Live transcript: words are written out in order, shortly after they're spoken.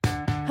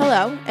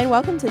Hello, and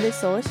welcome to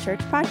this Soulish Church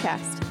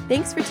podcast.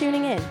 Thanks for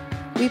tuning in.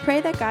 We pray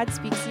that God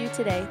speaks to you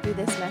today through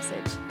this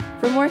message.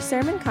 For more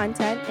sermon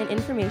content and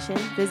information,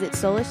 visit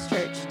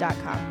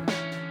soulishchurch.com.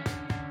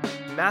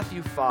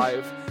 Matthew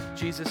 5,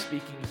 Jesus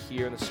speaking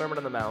here in the Sermon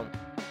on the Mount,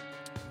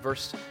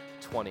 verse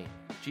 20.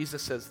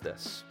 Jesus says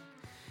this.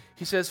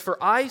 He says,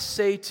 "For I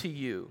say to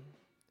you,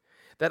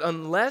 that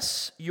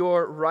unless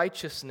your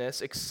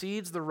righteousness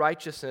exceeds the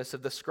righteousness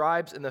of the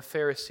scribes and the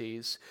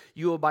Pharisees,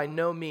 you will by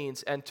no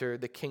means enter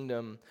the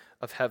kingdom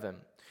of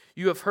heaven.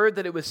 You have heard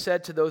that it was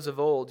said to those of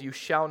old, 'You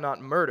shall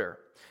not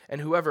murder,'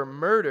 and whoever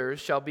murders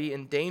shall be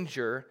in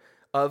danger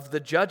of the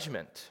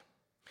judgment.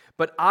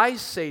 But I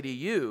say to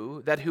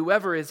you that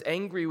whoever is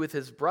angry with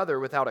his brother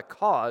without a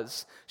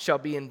cause shall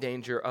be in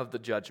danger of the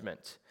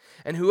judgment.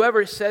 And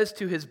whoever says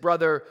to his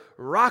brother,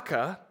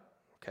 'Raka,'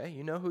 okay,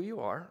 you know who you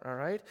are, all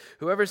right?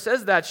 Whoever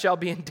says that shall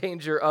be in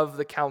danger of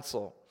the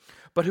council.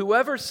 But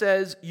whoever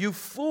says, 'You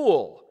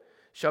fool,'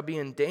 shall be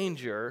in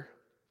danger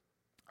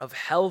of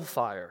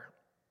hellfire.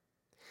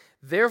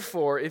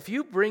 Therefore, if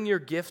you bring your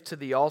gift to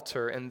the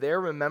altar and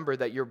there remember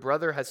that your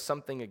brother has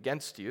something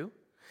against you,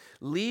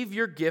 leave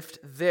your gift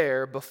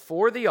there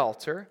before the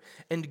altar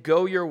and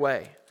go your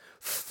way.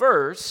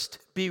 First,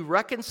 be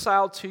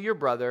reconciled to your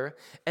brother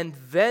and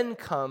then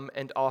come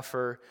and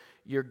offer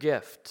your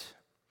gift.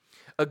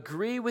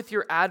 Agree with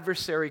your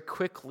adversary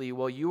quickly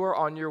while you are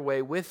on your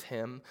way with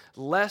him,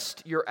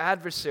 lest your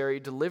adversary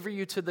deliver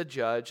you to the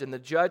judge and the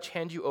judge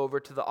hand you over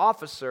to the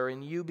officer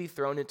and you be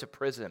thrown into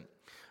prison.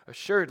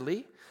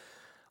 Assuredly,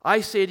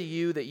 I say to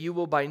you that you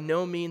will by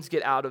no means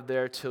get out of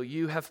there till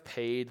you have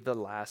paid the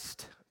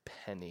last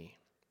penny."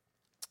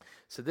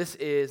 So this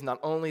is not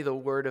only the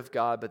word of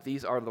God, but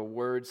these are the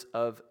words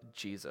of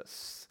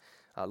Jesus.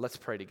 Let's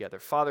pray together.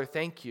 Father,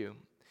 thank you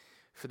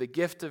for the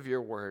gift of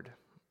your word.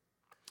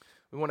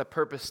 We want to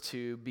purpose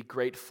to be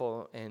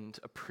grateful and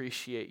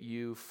appreciate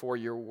you for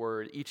your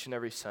word each and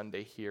every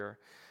Sunday here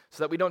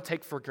so that we don't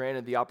take for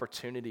granted the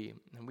opportunity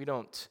and we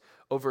don't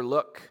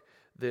overlook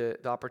the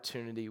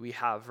opportunity we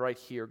have right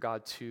here,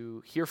 God,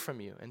 to hear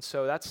from you. And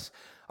so that's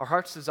our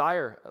heart's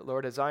desire,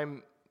 Lord, as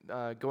I'm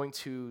going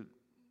to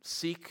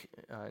seek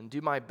and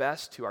do my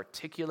best to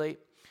articulate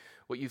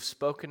what you've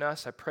spoken to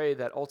us. I pray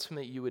that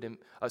ultimately you would,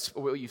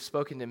 what you've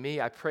spoken to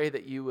me, I pray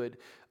that you would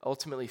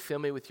ultimately fill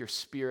me with your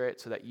spirit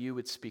so that you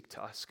would speak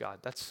to us, God.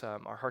 That's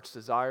our heart's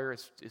desire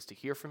is to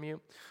hear from you.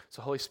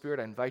 So Holy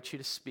Spirit, I invite you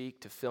to speak,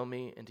 to fill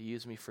me, and to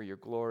use me for your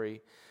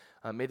glory.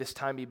 May this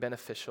time be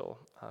beneficial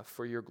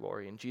for your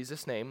glory. In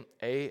Jesus' name,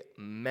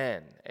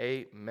 amen.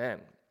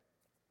 Amen.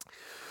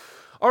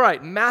 All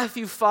right,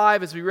 Matthew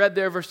 5, as we read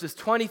there, verses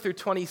 20 through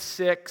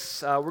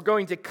 26, we're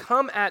going to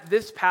come at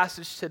this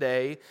passage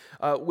today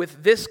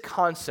with this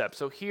concept.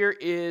 So here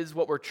is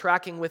what we're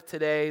tracking with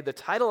today. The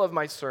title of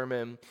my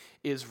sermon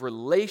is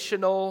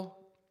Relational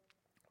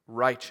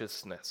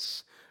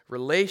Righteousness.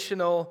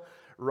 Relational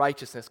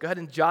righteousness. Go ahead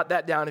and jot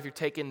that down if you're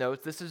taking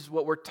notes. This is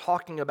what we're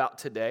talking about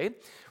today.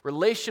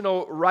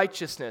 Relational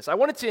righteousness. I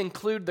wanted to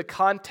include the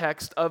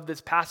context of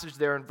this passage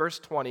there in verse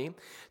 20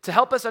 to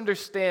help us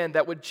understand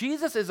that what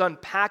Jesus is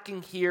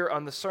unpacking here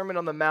on the Sermon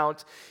on the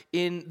Mount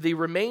in the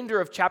remainder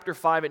of chapter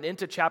 5 and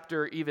into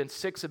chapter even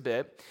 6 a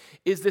bit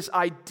is this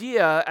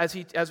idea,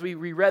 as we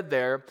reread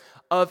there,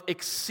 of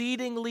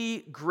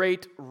exceedingly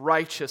great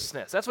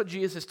righteousness. That's what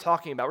Jesus is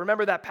talking about.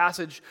 Remember that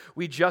passage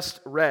we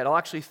just read. I'll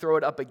actually throw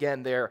it up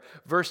again there,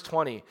 verse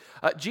 20.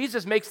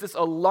 Jesus makes this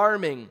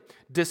alarming,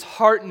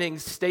 disheartening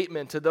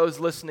statement to those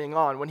listening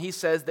on when he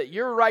says that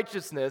your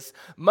righteousness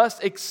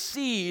must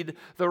exceed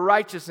the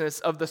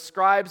righteousness of the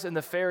scribes and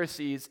the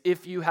Pharisees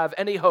if you have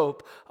any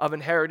hope of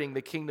inheriting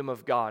the kingdom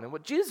of God. And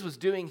what Jesus was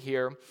doing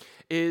here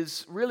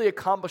is really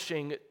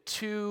accomplishing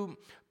two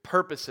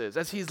purposes.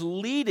 As he's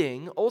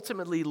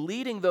ultimately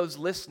leading those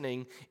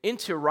listening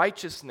into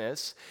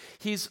righteousness,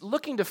 he's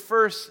looking to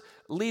first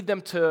lead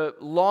them to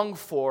long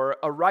for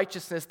a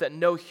righteousness that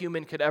no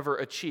human could ever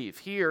achieve.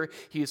 Here,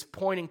 he is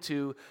pointing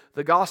to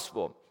the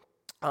gospel.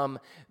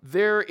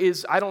 There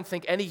is, I don't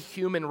think, any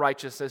human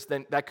righteousness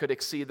that could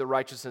exceed the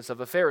righteousness of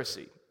a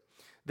Pharisee.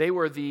 They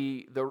were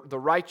the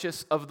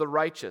righteous of the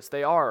righteous.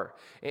 They are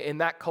in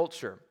that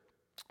culture.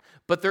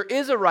 But there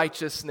is a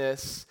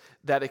righteousness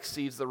that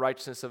exceeds the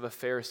righteousness of a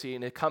Pharisee,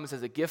 and it comes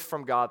as a gift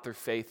from God through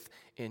faith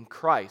in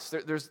Christ.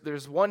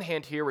 There's one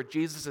hand here where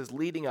Jesus is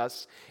leading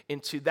us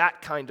into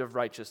that kind of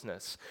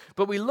righteousness.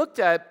 But we looked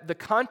at the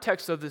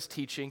context of this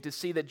teaching to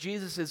see that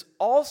Jesus is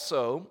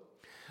also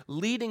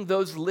leading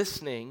those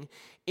listening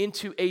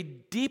into a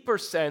deeper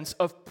sense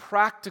of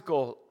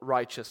practical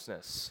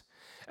righteousness.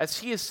 As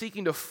he is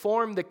seeking to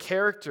form the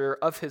character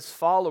of his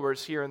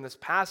followers here in this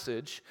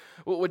passage,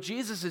 what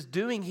Jesus is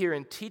doing here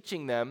in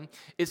teaching them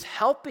is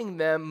helping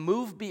them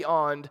move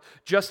beyond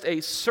just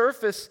a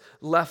surface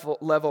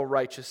level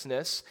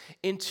righteousness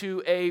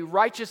into a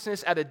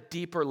righteousness at a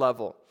deeper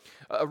level.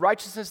 A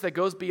righteousness that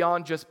goes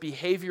beyond just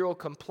behavioral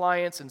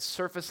compliance and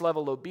surface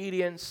level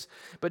obedience,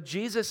 but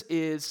Jesus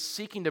is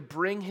seeking to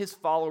bring his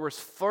followers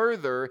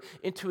further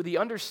into the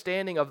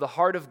understanding of the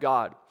heart of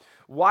God,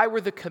 Why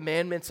were the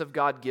commandments of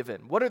God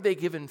given? What are they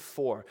given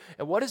for?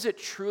 And what does it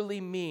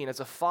truly mean as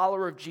a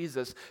follower of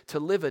Jesus to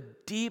live a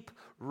deep,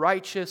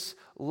 righteous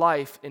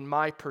life in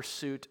my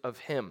pursuit of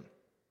him?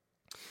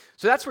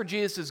 So that's where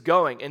Jesus is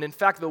going. And in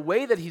fact, the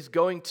way that he's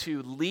going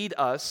to lead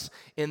us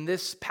in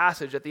this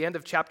passage at the end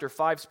of chapter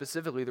 5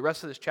 specifically, the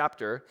rest of this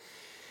chapter,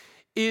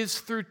 is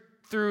through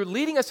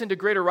leading us into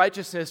greater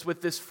righteousness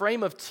with this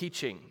frame of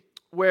teaching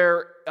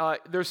where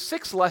there's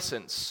 6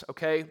 lessons,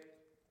 okay?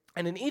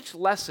 And in each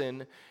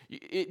lesson,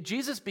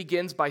 Jesus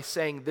begins by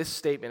saying this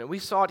statement, and we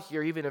saw it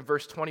here even in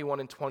verse 21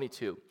 and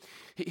 22.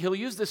 He'll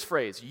use this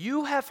phrase,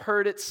 "You have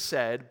heard it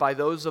said by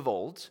those of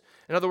old."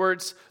 In other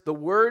words, the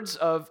words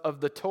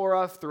of the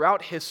Torah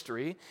throughout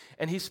history,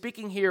 and he's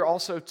speaking here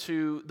also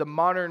to the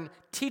modern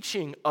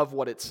teaching of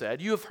what it said.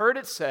 You have heard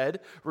it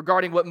said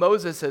regarding what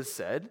Moses has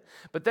said,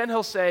 but then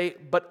he'll say,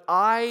 "But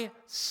I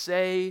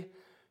say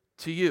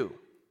to you."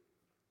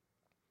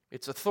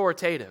 It's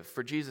authoritative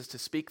for Jesus to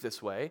speak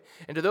this way.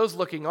 And to those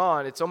looking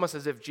on, it's almost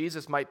as if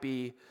Jesus might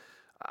be,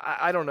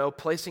 I don't know,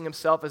 placing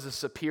himself as a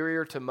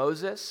superior to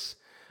Moses.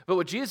 But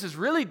what Jesus is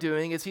really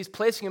doing is he's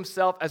placing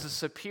himself as a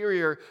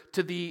superior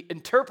to the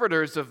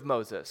interpreters of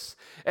Moses.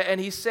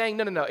 And he's saying,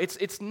 no,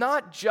 it's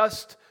not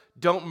just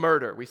don't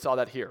murder. We saw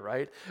that here,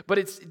 right? But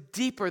it's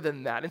deeper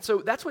than that. And so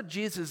that's what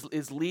Jesus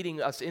is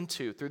leading us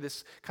into through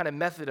this kind of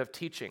method of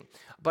teaching.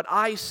 But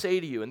I say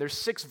to you, and there's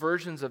 6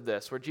 versions of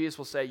this where Jesus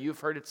will say,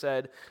 you've heard it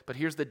said, but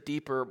here's the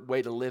deeper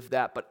way to live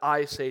that. But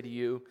I say to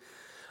you.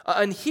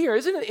 And here,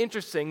 isn't it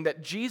interesting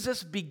that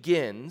Jesus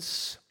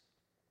begins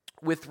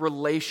with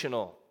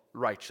relational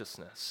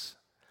righteousness?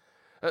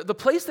 The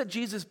place that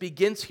Jesus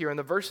begins here in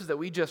the verses that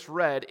we just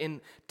read in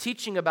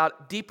teaching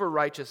about deeper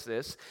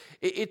righteousness,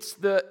 it's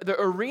the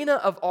arena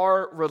of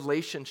our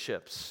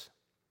relationships,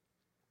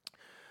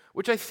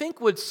 which I think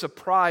would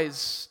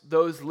surprise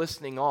those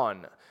listening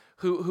on,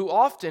 who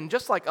often,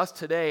 just like us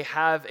today,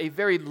 have a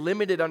very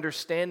limited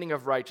understanding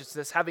of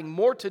righteousness, having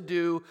more to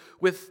do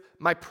with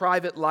my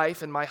private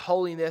life and my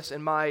holiness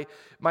and my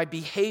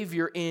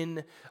behavior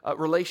in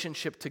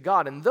relationship to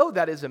God. And though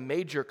that is a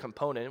major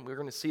component, we're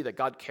going to see that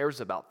God cares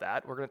about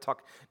that. We're going to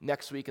talk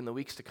next week and the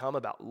weeks to come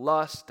about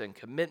lust and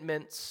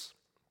commitments.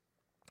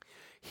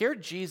 Here,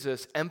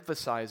 Jesus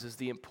emphasizes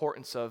the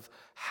importance of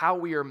how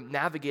we are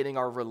navigating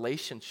our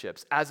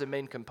relationships as a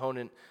main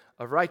component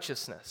of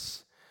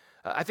righteousness.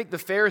 I think the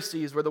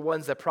Pharisees were the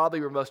ones that probably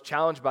were most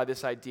challenged by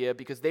this idea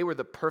because they were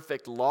the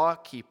perfect law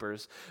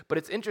keepers. But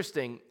it's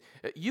interesting,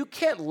 you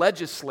can't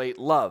legislate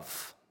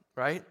love,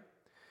 right?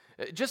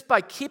 Just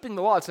by keeping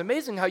the law, it's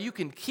amazing how you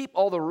can keep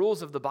all the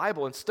rules of the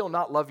Bible and still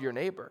not love your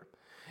neighbor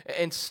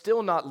and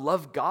still not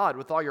love God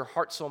with all your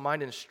heart, soul,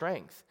 mind, and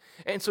strength.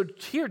 And so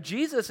here,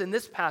 Jesus in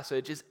this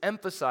passage is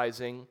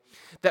emphasizing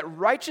that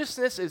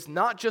righteousness is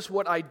not just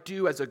what I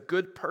do as a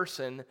good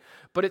person,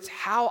 but it's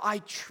how I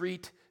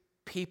treat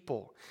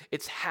people.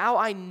 It's how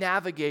I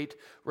navigate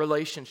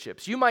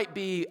relationships. You might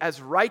be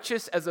as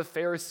righteous as a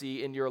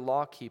Pharisee in your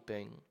law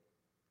keeping,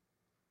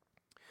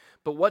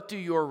 but what do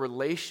your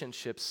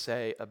relationships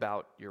say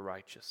about your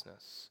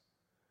righteousness?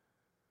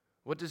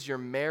 What does your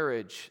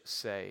marriage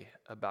say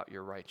about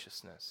your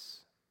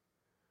righteousness?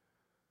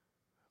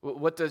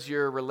 What does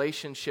your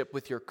relationship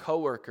with your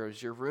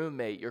coworkers, your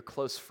roommate, your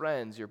close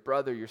friends, your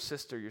brother, your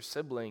sister, your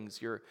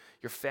siblings, your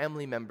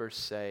family members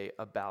say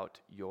about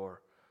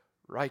your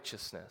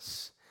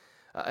righteousness?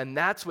 And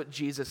that's what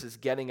Jesus is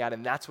getting at,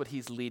 and that's what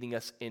he's leading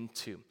us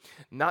into.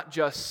 Not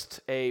just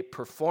a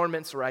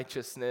performance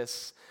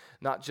righteousness,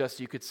 not just,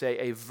 you could say,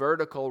 a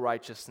vertical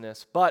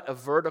righteousness, but a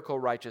vertical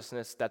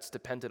righteousness that's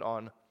dependent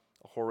on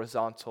a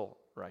horizontal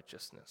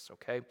righteousness,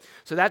 okay?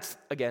 So that's,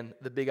 again,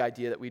 the big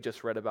idea that we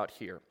just read about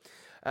here.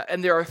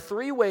 And there are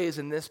 3 ways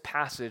in this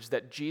passage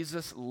that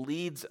Jesus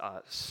leads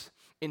us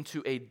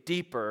into a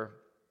deeper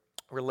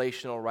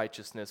relational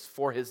righteousness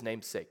for his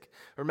name's sake.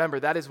 Remember,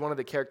 that is one of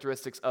the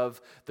characteristics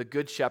of the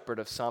Good Shepherd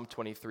of Psalm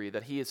 23,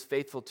 that he is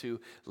faithful to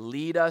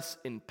lead us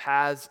in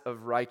paths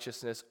of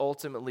righteousness,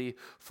 ultimately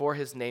for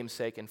his name's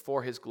sake and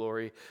for his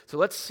glory. So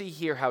let's see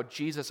here how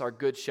Jesus, our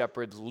Good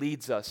Shepherd,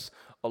 leads us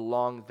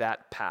along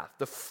that path.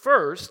 The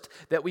first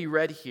that we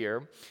read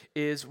here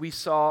is we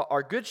saw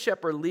our Good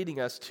Shepherd leading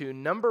us to,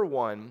 number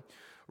 1,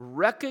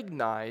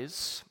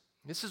 recognize,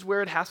 this is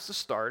where it has to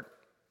start.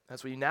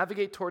 As we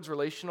navigate towards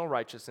relational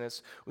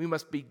righteousness, we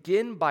must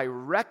begin by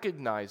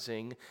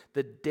recognizing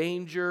the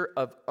danger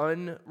of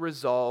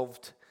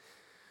unresolved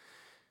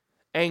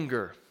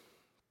anger.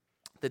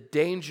 The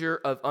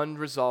danger of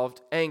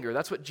unresolved anger.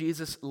 That's what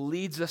Jesus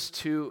leads us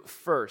to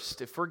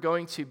first. If we're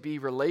going to be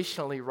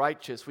relationally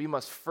righteous, we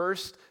must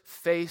first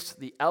face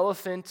the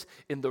elephant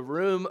in the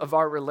room of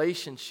our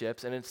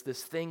relationships, and it's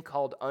this thing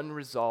called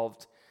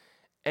unresolved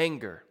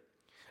anger.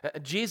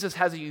 Jesus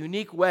has a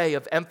unique way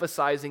of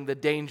emphasizing the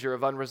danger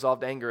of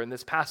unresolved anger in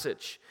this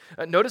passage.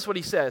 Notice what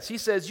he says. He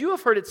says, "You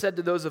have heard it said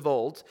to those of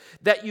old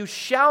that you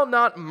shall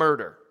not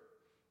murder."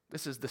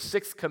 This is the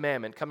 6th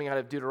commandment coming out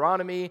of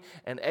Deuteronomy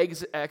and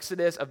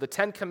Exodus. Of the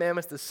 10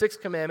 commandments, the 6th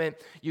commandment,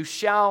 you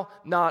shall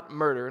not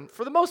murder. And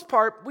for the most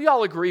part, we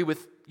all agree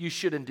with you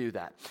shouldn't do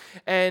that.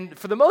 And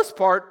for the most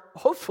part,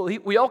 hopefully,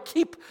 we all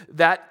keep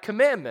that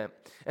commandment.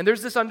 And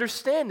there's this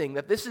understanding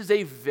that this is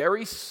a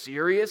very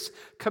serious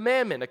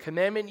commandment, a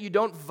commandment you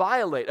don't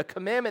violate, a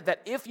commandment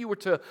that if you were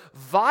to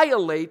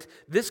violate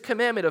this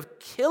commandment of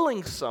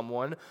killing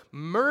someone,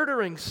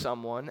 murdering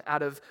someone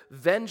out of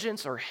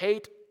vengeance or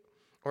hate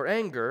or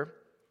anger,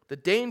 the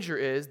danger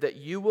is that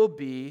you will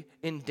be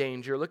in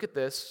danger, look at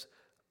this,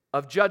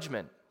 of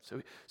judgment.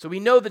 So we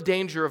know the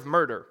danger of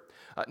murder,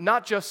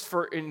 not just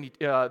for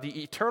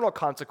the eternal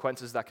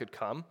consequences that could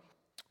come,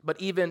 but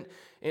even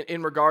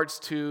in regards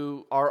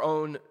to our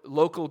own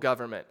local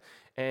government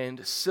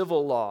and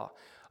civil law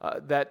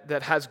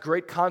that has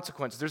great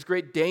consequences. There's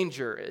great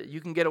danger.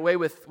 You can get away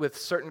with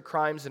certain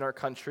crimes in our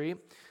country.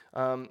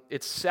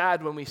 It's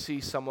sad when we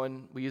see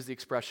someone, we use the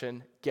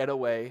expression, get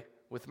away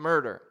with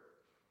murder.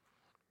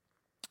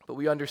 But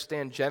we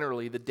understand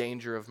generally the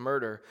danger of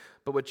murder.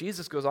 But what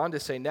Jesus goes on to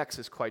say next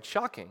is quite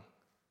shocking.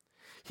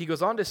 He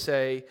goes on to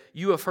say,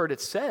 you have heard it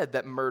said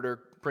that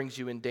murder brings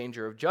you in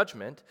danger of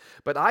judgment,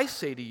 but I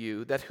say to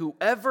you that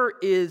whoever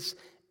is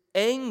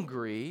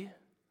angry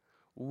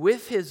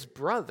with his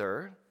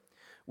brother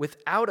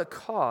without a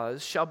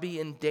cause shall be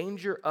in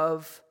danger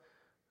of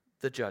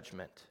the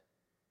judgment.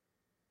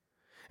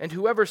 And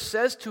whoever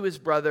says to his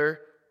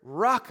brother,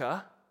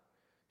 Raka,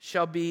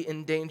 shall be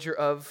in danger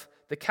of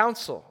the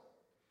council.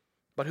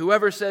 But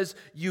whoever says,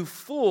 you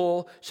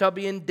fool, shall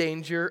be in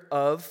danger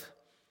of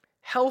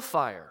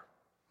hellfire.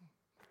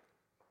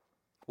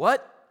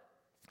 What?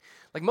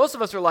 Like most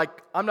of us are like,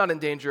 I'm not in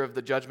danger of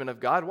the judgment of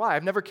God. Why?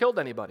 I've never killed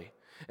anybody.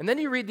 And then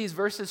you read these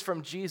verses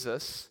from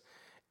Jesus,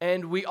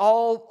 and we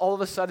all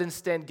of a sudden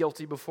stand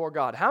guilty before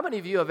God. How many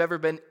of you have ever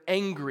been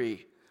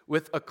angry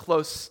with a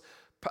close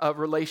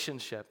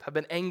relationship, have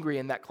been angry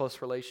in that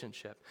close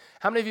relationship?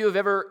 How many of you have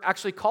ever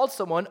actually called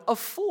someone a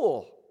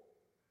fool?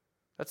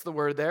 That's the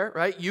word there,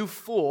 right? You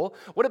fool.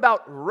 What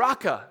about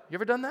raka? You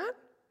ever done that?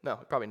 No,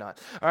 probably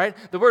not. All right.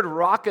 The word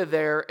raka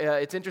there,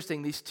 it's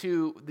interesting. These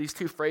two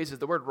phrases.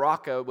 The word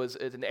raka is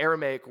an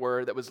Aramaic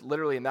word that was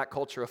literally in that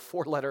culture a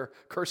 4-letter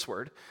curse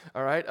word.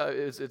 All right.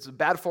 It's a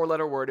bad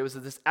 4-letter word. It was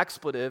this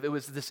expletive. It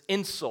was this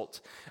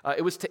insult.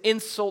 It was to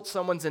insult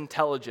someone's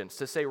intelligence.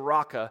 To say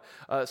raka,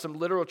 some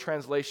literal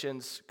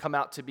translations come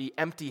out to be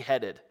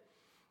empty-headed.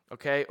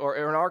 Okay. Or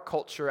in our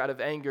culture, out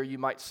of anger, you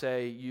might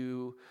say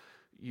you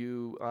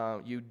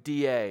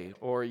DA,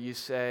 or you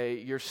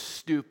say you're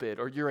stupid,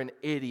 or you're an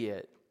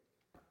idiot.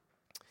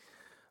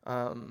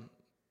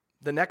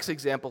 The next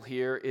example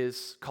here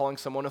is calling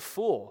someone a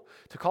fool.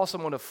 To call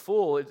someone a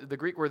fool, the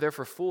Greek word there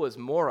for fool is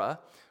mora,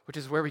 which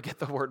is where we get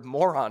the word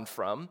moron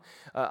from,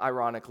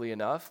 ironically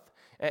enough.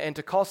 And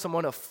to call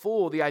someone a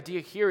fool, the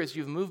idea here is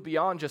you've moved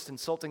beyond just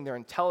insulting their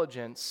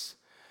intelligence,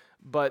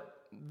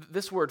 but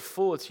this word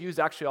fool, it's used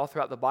actually all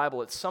throughout the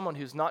Bible. It's someone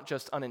who's not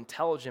just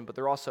unintelligent, but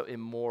they're also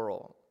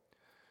immoral.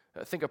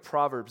 Think of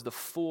Proverbs. The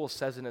fool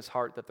says in his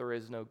heart that there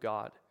is no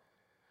God.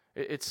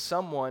 It's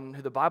someone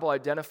who the Bible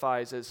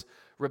identifies as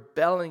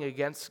rebelling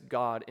against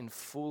God in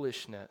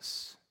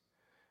foolishness.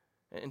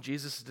 And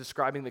Jesus is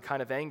describing the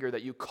kind of anger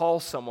that you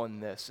call someone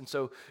this. And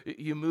so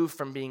you move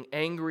from being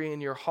angry in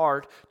your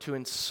heart to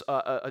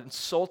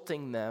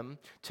insulting them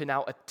to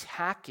now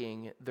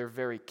attacking their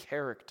very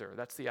character.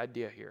 That's the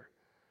idea here.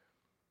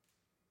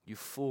 You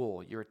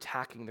fool, you're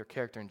attacking their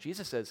character. And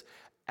Jesus says,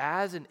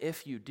 as and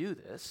if you do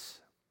this,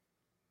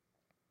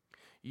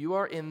 you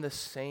are in the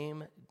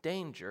same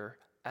danger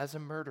as a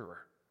murderer.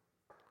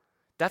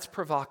 That's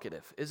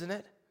provocative, isn't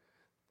it?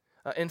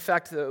 In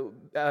fact,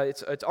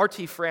 it's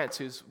R.T. France,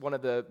 who's one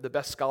of the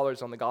best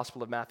scholars on the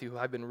Gospel of Matthew, who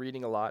I've been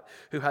reading a lot,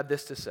 who had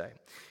this to say.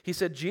 He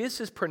said,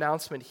 Jesus'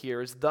 pronouncement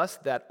here is thus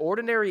that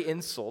ordinary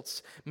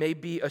insults may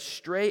be a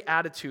stray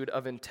attitude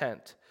of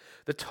intent.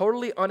 The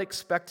totally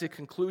unexpected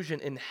conclusion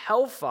in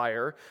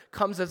hellfire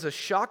comes as a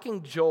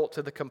shocking jolt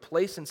to the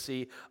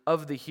complacency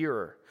of the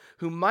hearer,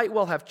 who might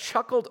well have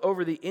chuckled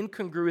over the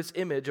incongruous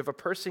image of a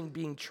person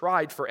being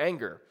tried for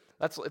anger.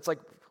 It's like,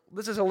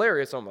 this is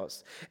hilarious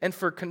almost. And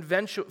for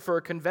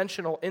a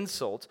conventional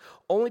insult,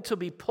 only to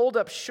be pulled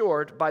up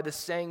short by the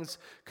saying's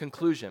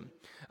conclusion.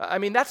 I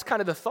mean, that's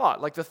kind of the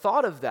thought. Like the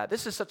thought of that.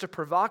 This is such a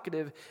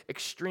provocative,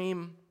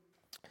 extreme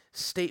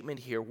statement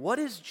here. What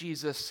is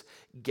Jesus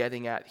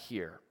getting at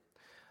here?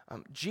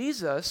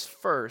 Jesus,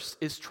 first,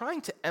 is trying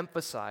to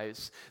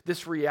emphasize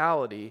this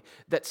reality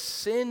that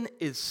sin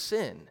is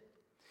sin.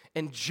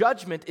 And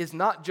judgment is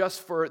not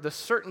just for the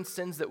certain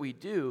sins that we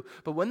do,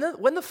 but when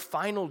the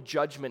final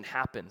judgment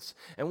happens,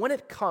 and when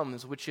it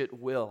comes, which it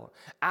will,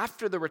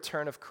 after the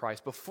return of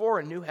Christ, before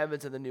a new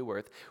heavens and a new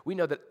earth, we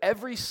know that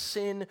every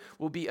sin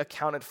will be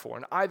accounted for.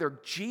 And either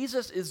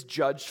Jesus is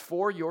judged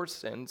for your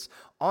sins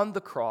on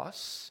the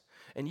cross,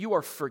 and you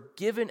are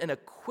forgiven and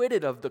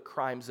acquitted of the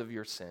crimes of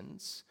your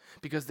sins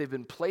because they've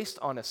been placed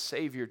on a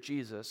Savior,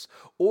 Jesus,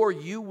 or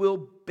you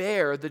will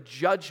bear the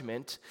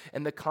judgment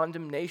and the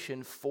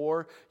condemnation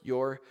for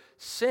your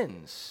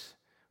sins.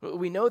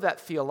 We know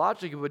that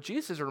theologically. What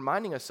Jesus is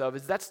reminding us of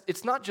is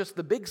it's not just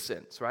the big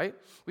sins, right?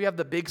 We have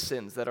the big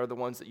sins that are the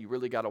ones that you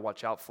really got to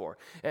watch out for.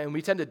 And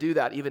we tend to do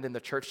that even in the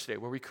church today,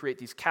 where we create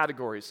these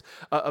categories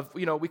of,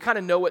 we kind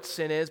of know what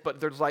sin is, but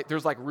there's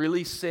like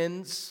really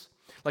sins,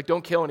 like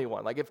don't kill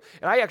anyone. And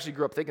I actually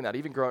grew up thinking that,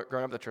 even growing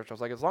up in the church, I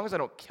was like, as long as I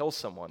don't kill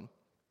someone,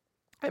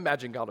 I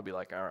imagine God will be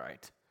like, all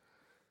right,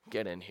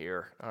 get in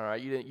here. All right,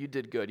 you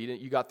did good.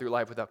 You got through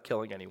life without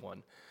killing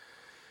anyone.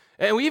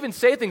 And we even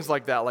say things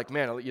like that, like,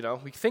 man,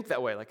 we think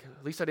that way, like,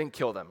 at least I didn't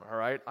kill them, all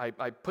right?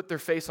 I put their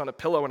face on a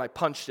pillow and I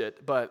punched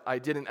it, but I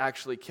didn't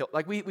actually kill.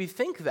 Like, we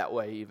think that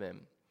way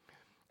even.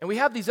 And we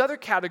have these other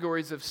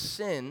categories of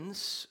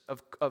sins,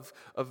 of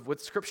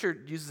what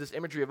Scripture uses this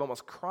imagery of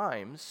almost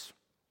crimes,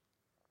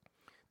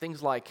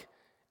 things like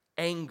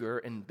anger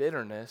and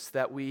bitterness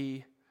that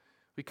we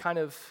kind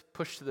of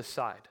push to the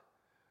side.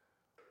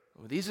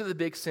 These are the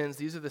big sins.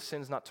 These are the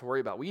sins not to worry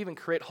about. We even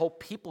create whole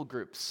people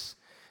groups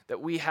that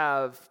we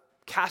have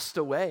cast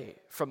away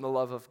from the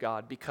love of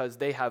God because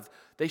they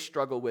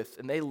struggle with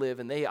and they live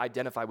and they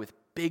identify with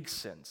big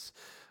sins.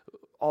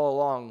 All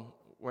along,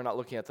 we're not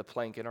looking at the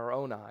plank in our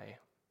own eye.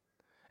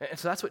 And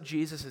so that's what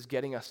Jesus is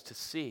getting us to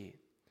see.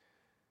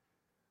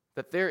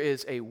 That there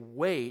is a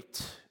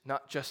weight,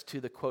 not just to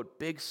the, quote,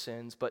 big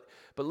sins, but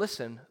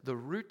listen, the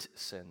root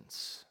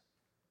sins.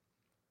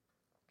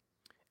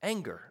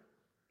 Anger.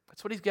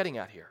 That's what he's getting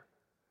at here.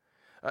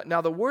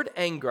 Now, the word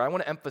anger, I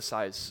want to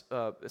emphasize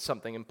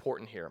something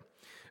important here.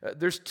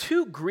 There's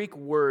two Greek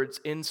words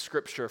in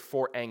Scripture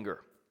for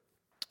anger,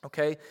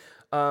 okay?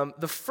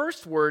 The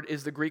first word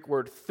is the Greek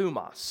word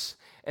thumos,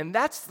 and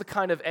that's the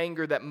kind of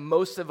anger that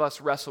most of us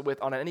wrestle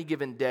with on any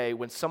given day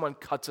when someone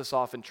cuts us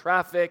off in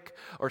traffic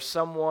or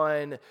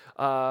someone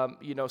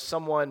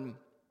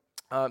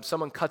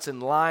cuts in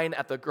line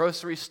at the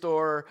grocery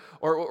store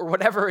or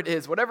whatever it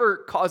is, whatever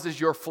causes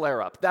your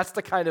flare-up. That's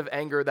the kind of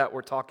anger that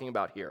we're talking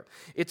about here.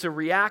 It's a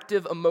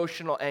reactive,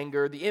 emotional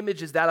anger. The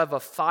image is that of a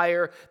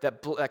fire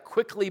that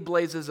quickly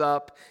blazes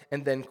up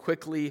and then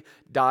quickly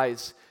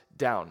dies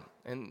down.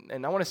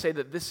 And I want to say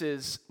that this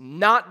is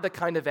not the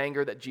kind of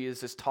anger that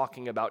Jesus is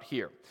talking about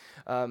here.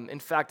 In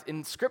fact,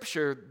 in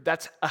Scripture,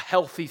 that's a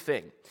healthy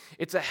thing.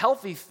 It's a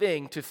healthy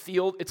thing to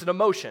feel, it's an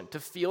emotion, to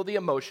feel the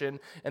emotion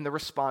and the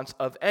response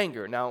of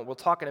anger. Now, we'll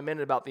talk in a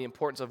minute about the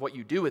importance of what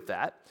you do with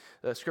that.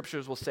 The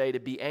Scriptures will say to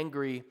be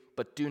angry,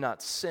 but do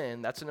not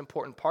sin. That's an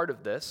important part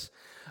of this.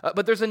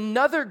 But there's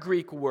another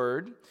Greek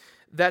word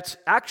that's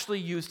actually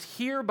used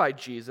here by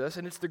Jesus,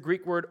 and it's the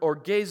Greek word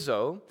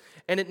orgezo,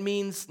 and it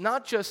means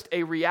not just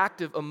a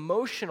reactive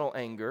emotional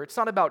anger. It's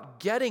not about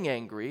getting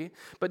angry,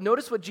 but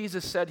notice what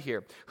Jesus said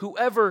here.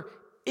 Whoever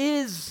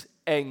is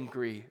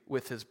angry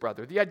with his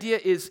brother. The idea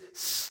is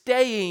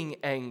staying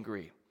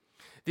angry.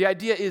 The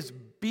idea is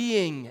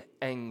being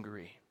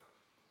angry.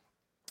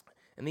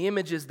 And the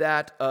image is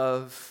that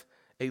of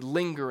a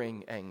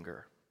lingering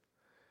anger.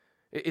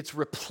 It's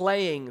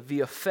replaying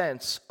the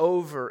offense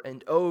over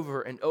and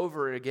over and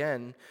over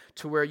again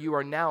to where you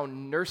are now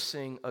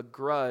nursing a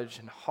grudge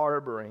and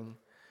harboring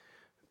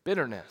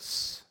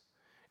bitterness.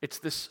 It's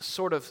this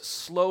sort of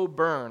slow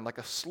burn, like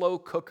a slow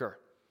cooker,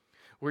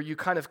 where you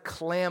kind of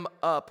clam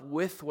up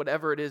with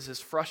whatever it is has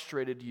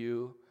frustrated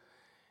you.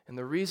 And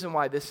the reason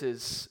why this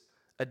is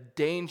a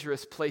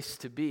dangerous place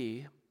to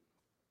be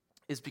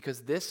is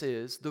because this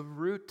is the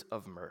root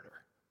of murder.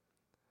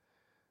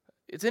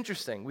 It's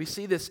interesting. We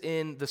see this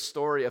in the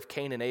story of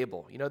Cain and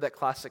Abel. You know that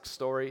classic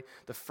story,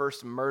 the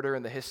first murder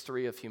in the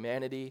history of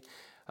humanity?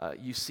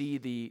 You see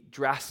the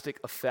drastic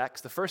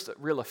effects. The first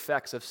real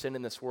effects of sin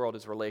in this world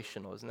is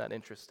relational. Isn't that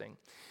interesting?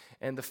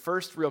 And the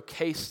first real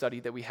case study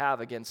that we have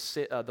against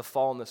the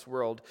fall in this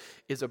world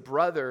is a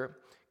brother,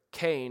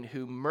 Cain,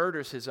 who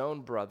murders his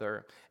own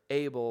brother,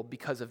 Abel,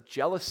 because of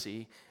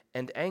jealousy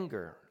and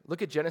anger.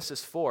 Look at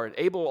Genesis 4.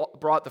 Abel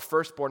brought the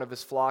firstborn of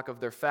his flock of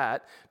their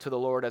fat to the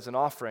Lord as an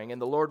offering,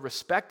 and the Lord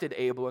respected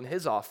Abel in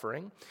his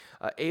offering.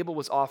 Abel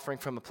was offering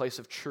from a place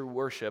of true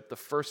worship, the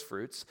first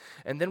fruits.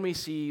 And then we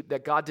see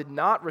that God did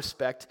not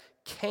respect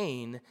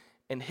Cain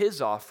and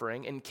his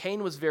offering, and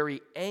Cain was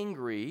very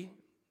angry.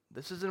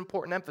 This is an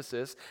important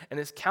emphasis, and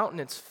his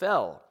countenance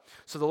fell.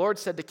 So the Lord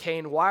said to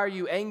Cain, "Why are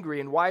you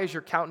angry, and why is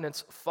your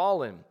countenance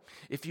fallen?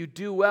 If you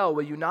do well,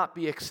 will you not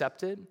be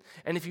accepted?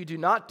 And if you do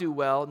not do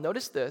well,"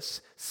 notice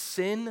this,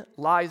 "sin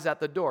lies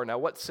at the door." Now,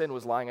 what sin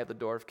was lying at the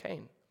door of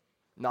Cain?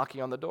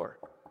 Knocking on the door.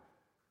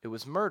 It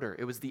was murder.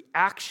 It was the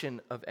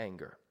action of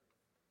anger.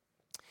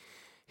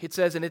 It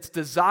says, "And its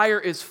desire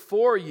is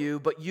for you,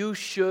 but you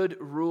should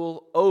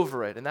rule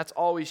over it." And that's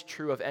always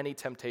true of any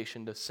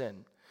temptation to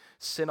sin.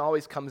 Sin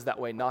always comes that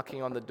way,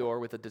 knocking on the door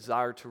with a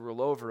desire to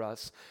rule over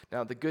us.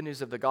 Now, the good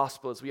news of the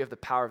gospel is we have the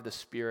power of the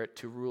Spirit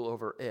to rule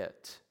over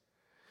it.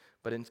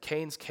 But in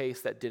Cain's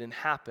case, that didn't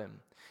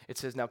happen. It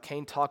says, "Now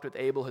Cain talked with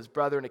Abel, his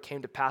brother, and it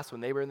came to pass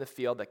when they were in the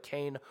field that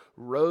Cain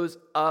rose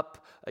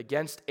up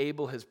against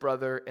Abel, his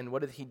brother, and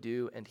what did he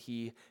do? And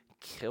he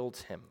killed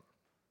him."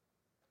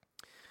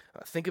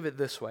 Think of it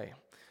this way.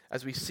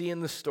 As we see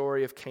in the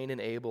story of Cain and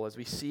Abel, as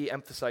we see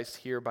emphasized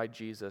here by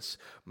Jesus,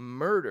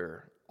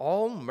 murder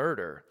all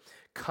murder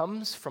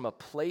comes from a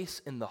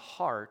place in the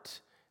heart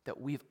that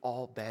we've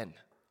all been.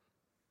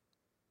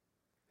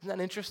 Isn't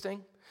that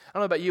interesting? I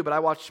don't know about you, but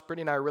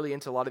Brittany and I are really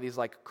into a lot of these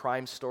like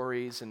crime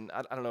stories, and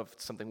I don't know if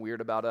it's something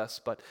weird about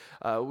us, but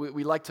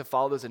we like to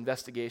follow those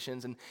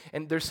investigations,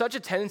 and there's such a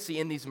tendency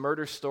in these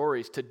murder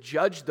stories to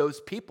judge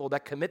those people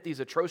that commit these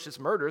atrocious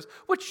murders,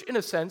 which in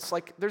a sense,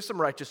 like there's some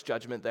righteous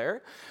judgment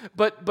there,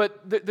 but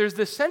there's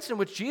this sense in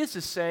which Jesus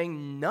is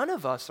saying none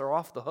of us are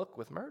off the hook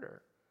with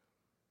murder.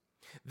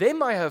 They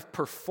might have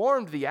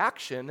performed the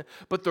action,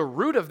 but the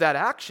root of that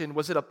action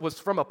was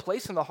from a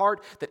place in the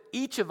heart that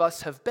each of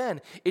us have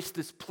been. It's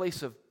this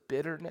place of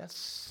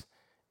bitterness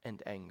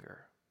and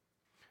anger,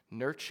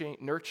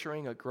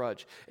 nurturing a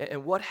grudge.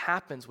 And what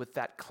happens with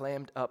that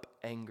clammed up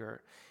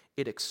anger?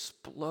 It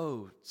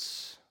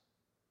explodes.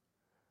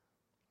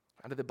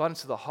 Out of the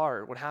abundance of the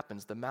heart, what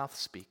happens? The mouth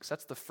speaks.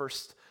 That's the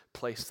first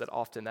place that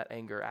often that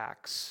anger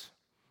acts.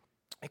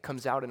 It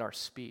comes out in our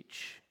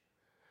speech.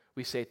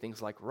 We say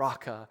things like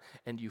 "raka"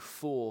 and "you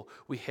fool."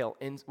 We hurl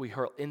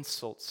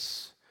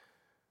insults,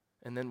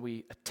 and then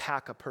we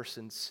attack a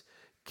person's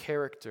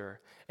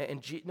character.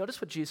 And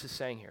notice what Jesus is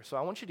saying here. So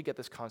I want you to get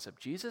this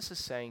concept. Jesus is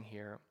saying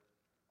here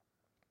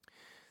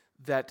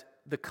that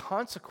the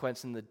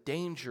consequence and the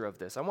danger of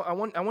this. I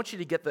want you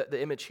to get the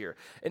image here.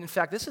 And in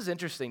fact, this is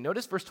interesting.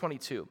 Notice verse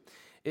 22.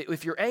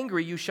 If you're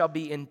angry, you shall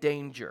be in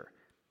danger.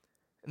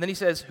 And then he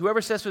says,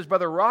 whoever says to his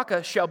brother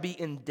 "raka" shall be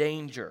in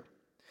danger.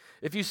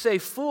 If you say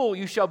 "fool,"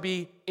 you shall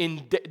be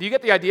in. Do you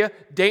get the idea?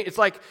 It's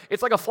like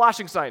a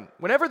flashing sign.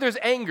 Whenever there's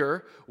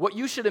anger, what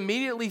you should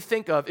immediately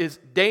think of is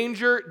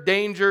danger,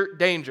 danger,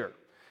 danger.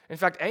 In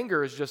fact,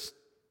 anger is just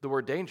the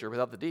word danger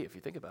without the D, if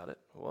you think about it.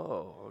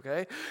 Whoa,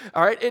 okay?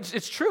 All right,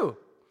 it's true.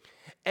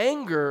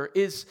 Anger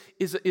is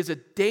a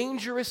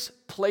dangerous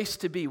place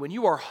to be. When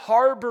you are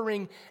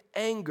harboring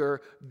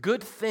anger,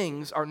 good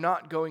things are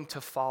not going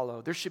to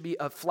follow. There should be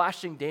a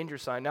flashing danger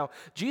sign. Now,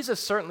 Jesus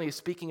certainly is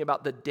speaking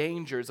about the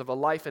dangers of a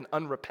life in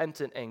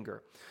unrepentant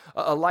anger,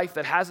 a life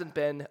that hasn't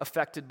been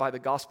affected by the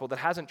gospel, that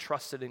hasn't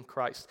trusted in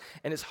Christ,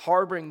 and is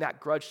harboring that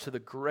grudge to the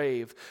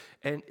grave,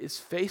 and is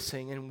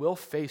facing and will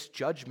face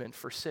judgment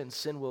for sin.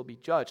 Sin will be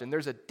judged, and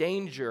there's a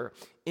danger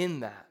in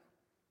that.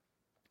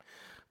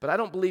 But I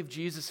don't believe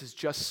Jesus is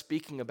just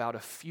speaking about a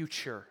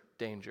future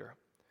danger.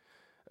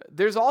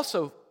 There's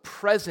also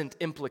present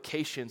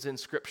implications in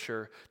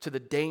Scripture to the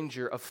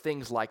danger of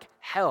things like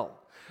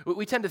hell.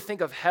 We tend to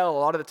think of hell a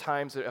lot of the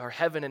times, or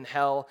heaven and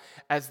hell,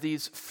 as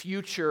these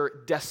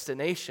future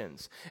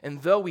destinations.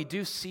 And though we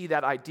do see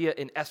that idea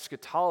in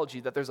eschatology,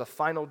 that there's a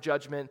final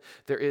judgment,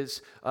 there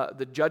is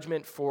the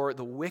judgment for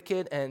the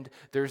wicked, and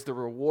there's the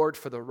reward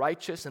for the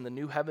righteous in the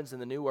new heavens and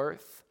the new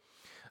earth.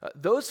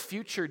 Those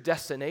future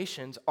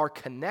destinations are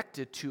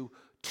connected to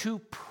two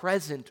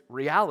present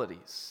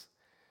realities.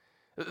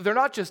 They're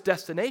not just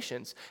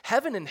destinations.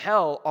 Heaven and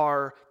hell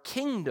are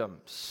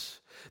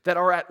kingdoms that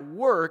are at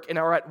work and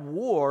are at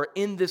war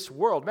in this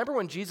world. Remember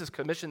when Jesus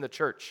commissioned the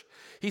church?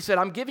 He said,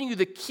 I'm giving you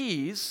the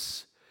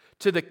keys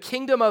to the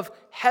kingdom of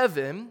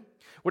heaven.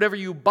 Whatever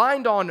you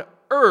bind on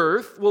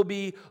earth will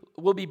be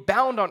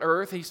bound on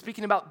earth. He's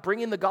speaking about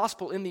bringing the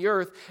gospel in the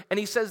earth. And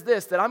he says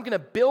this, that I'm going to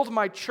build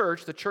my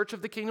church, the church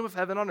of the kingdom of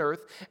heaven on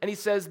earth. And he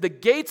says the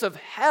gates of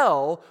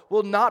hell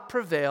will not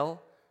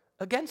prevail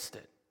against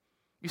it.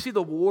 You see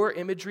the war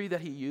imagery that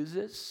he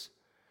uses?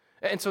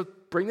 And so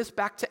bring this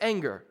back to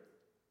anger.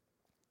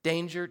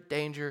 Danger,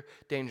 danger,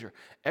 danger.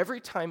 Every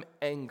time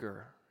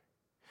anger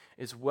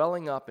is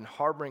welling up and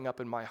harboring up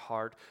in my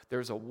heart,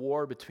 there's a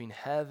war between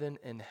heaven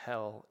and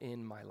hell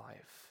in my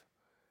life.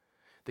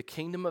 The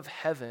kingdom of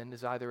heaven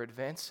is either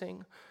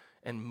advancing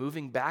and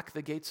moving back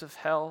the gates of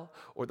hell,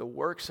 or the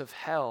works of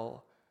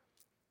hell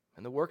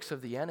and the works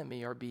of the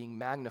enemy are being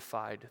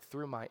magnified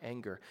through my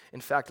anger.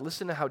 In fact,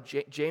 listen to how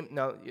James,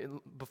 now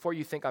before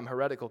you think I'm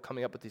heretical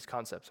coming up with these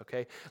concepts,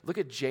 okay? Look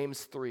at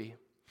James 3.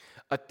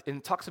 And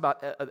it talks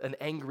about an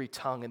angry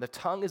tongue, and the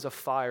tongue is a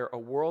fire, a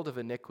world of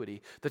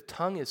iniquity. The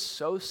tongue is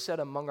so set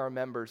among our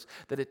members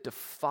that it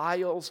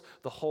defiles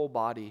the whole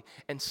body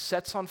and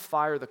sets on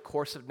fire the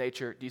course of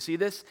nature. Do you see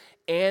this?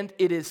 And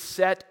it is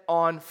set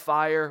on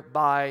fire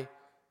by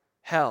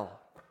hell.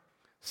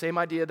 Same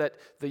idea that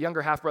the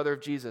younger half-brother of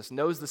Jesus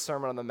knows the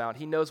Sermon on the Mount.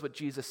 He knows what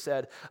Jesus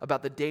said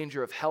about the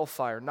danger of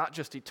hellfire, not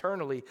just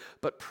eternally,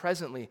 but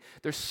presently.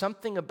 There's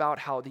something about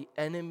how the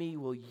enemy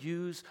will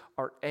use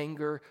our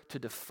anger to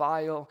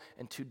defile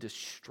and to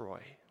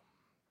destroy.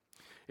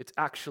 It's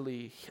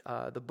actually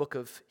the book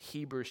of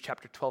Hebrews,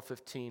 chapter 12,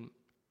 15,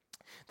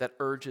 that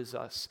urges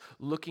us,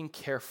 looking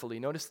carefully,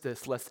 notice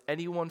this, lest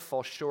anyone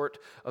fall short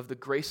of the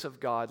grace of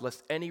God,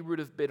 lest any root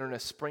of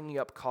bitterness springing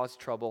up cause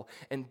trouble,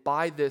 and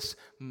by this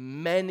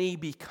many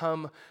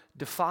become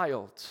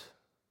defiled.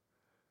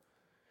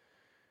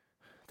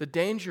 The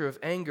danger of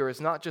anger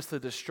is not just the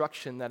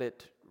destruction that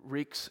it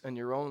wreaks in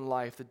your own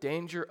life. The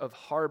danger of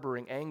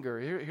harboring anger,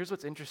 here's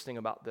what's interesting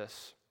about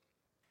this.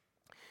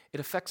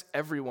 It affects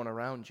everyone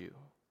around you.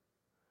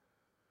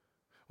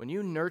 When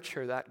you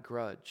nurture that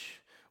grudge,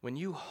 When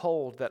you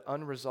hold that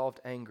unresolved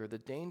anger, the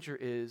danger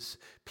is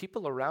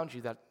people around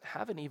you that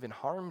haven't even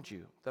harmed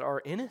you, that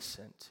are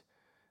innocent,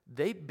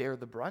 they bear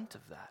the brunt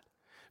of that.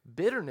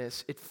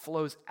 Bitterness, it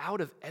flows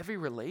out of every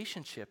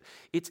relationship.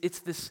 It's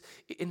this,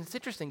 and it's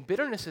interesting,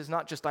 bitterness is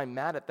not just I'm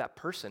mad at that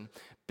person.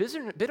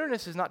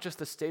 Bitterness is not just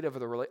the state of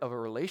a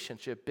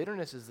relationship.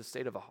 Bitterness is the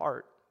state of a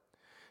heart.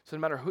 So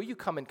no matter who you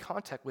come in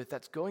contact with,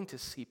 that's going to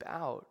seep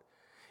out.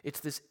 It's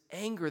this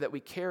anger that we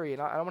carry,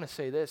 and I want to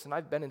say this, and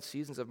I've been in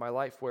seasons of my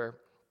life where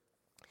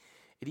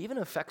it even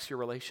affects your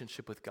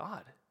relationship with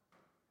God.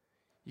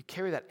 You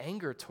carry that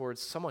anger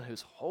towards someone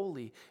who's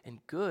holy and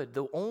good,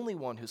 the only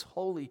one who's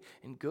holy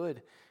and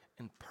good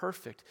and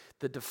perfect.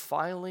 The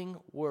defiling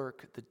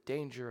work, the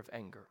danger of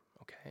anger,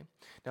 okay?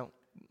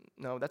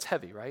 Now, that's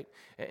heavy, right?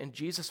 And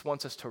Jesus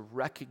wants us to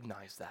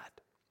recognize that.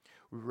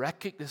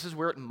 This is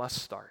where it must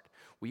start.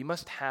 We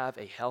must have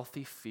a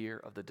healthy fear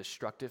of the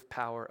destructive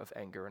power of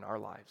anger in our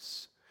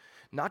lives.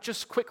 Not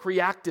just quick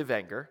reactive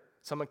anger.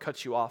 Someone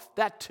cuts you off,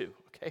 that too,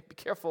 okay? Be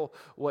careful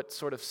what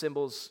sort of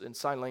symbols and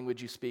sign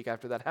language you speak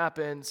after that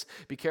happens.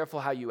 Be careful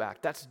how you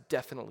act. That's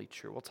definitely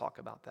true. We'll talk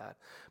about that.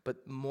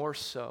 But more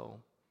so,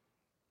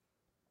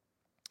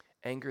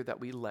 anger that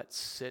we let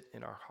sit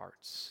in our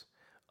hearts,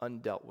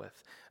 undealt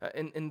with.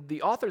 And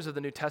the authors of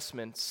the New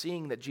Testament,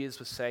 seeing that Jesus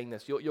was saying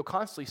this, you'll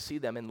constantly see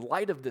them in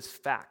light of this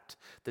fact,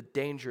 the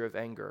danger of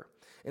anger.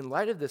 In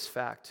light of this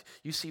fact,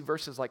 you see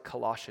verses like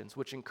Colossians,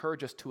 which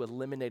encourage us to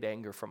eliminate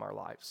anger from our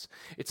lives.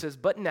 It says,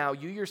 but now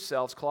you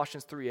yourselves,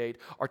 Colossians 3:8,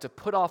 are to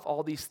put off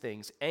all these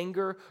things,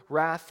 anger,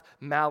 wrath,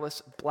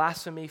 malice,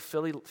 blasphemy,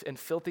 and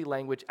filthy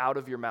language out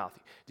of your mouth.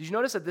 Did you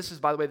notice that this is,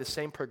 by the way, the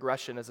same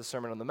progression as the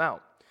Sermon on the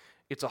Mount?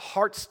 It's a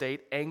heart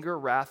state, anger,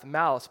 wrath,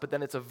 malice, but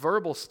then it's a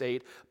verbal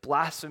state,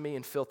 blasphemy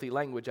and filthy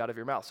language out of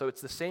your mouth. So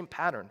it's the same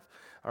pattern,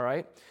 all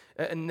right?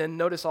 And then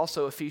notice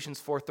also Ephesians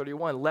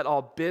 4:31, let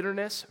all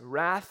bitterness,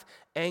 wrath,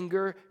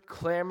 anger,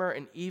 clamor,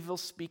 and evil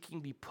speaking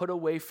be put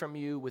away from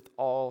you with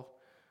all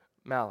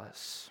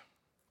malice.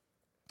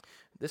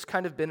 This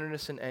kind of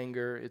bitterness and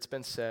anger, it's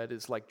been said,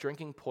 is like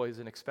drinking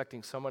poison,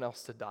 expecting someone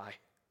else to die.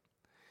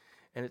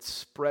 And it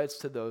spreads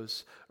to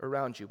those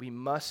around you. We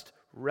must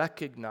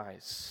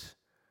recognize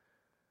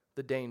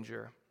the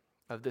danger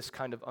of this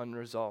kind of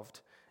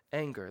unresolved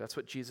anger. That's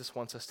what Jesus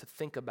wants us to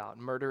think about.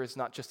 Murder is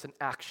not just an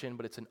action,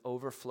 but it's an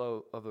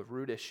overflow of a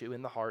root issue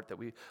in the heart,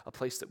 a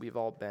place that we've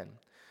all been.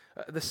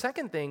 The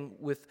second thing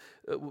with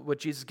what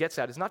Jesus gets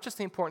at is not just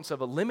the importance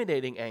of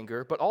eliminating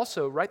anger, but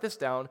also, write this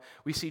down,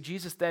 we see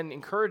Jesus then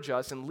encourage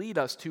us and lead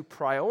us to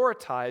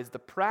prioritize the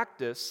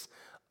practice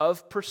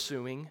of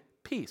pursuing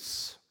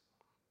peace.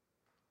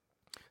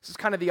 This is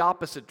kind of the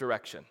opposite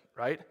direction,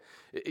 right?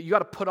 You got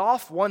to put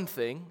off one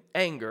thing,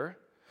 anger,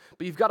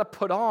 but you've got to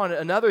put on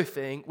another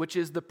thing, which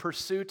is the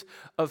pursuit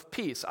of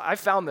peace. I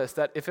found this,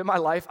 that if in my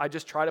life I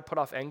just try to put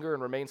off anger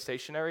and remain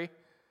stationary,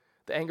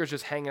 the anger is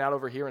just hanging out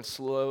over here and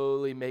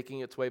slowly making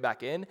its way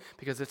back in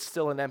because it's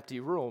still an empty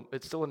room.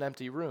 It's still an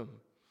empty room.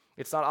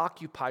 It's not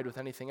occupied with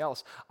anything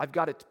else. I've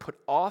got to put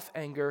off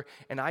anger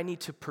and I need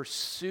to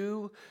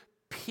pursue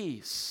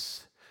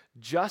peace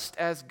just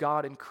as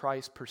God in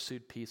Christ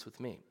pursued peace with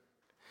me.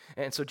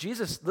 And so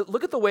Jesus,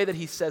 look at the way that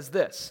he says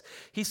this.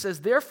 He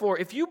says, therefore,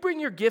 if you bring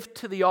your gift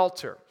to the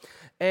altar,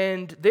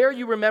 and there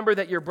you remember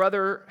that your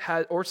brother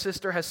or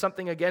sister has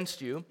something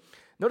against you,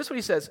 notice what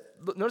he says.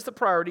 Notice the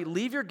priority.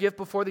 Leave your gift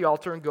before the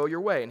altar and go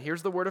your way. And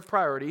here's the word of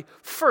priority.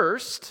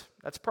 First,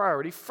 that's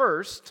priority.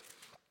 First,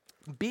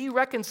 be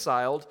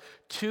reconciled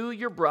to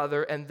your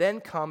brother, and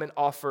then come and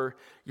offer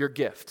your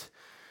gift.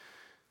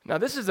 Now,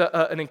 this is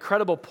an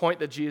incredible point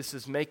that Jesus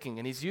is making,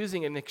 and he's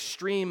using an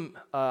extreme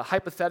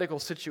hypothetical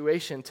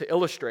situation to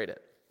illustrate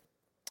it,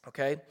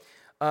 okay?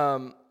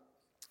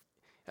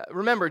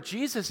 Remember,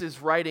 Jesus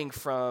is writing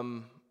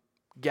from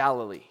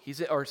Galilee.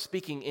 He's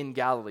speaking in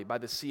Galilee, by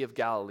the Sea of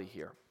Galilee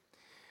here.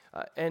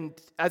 And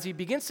as he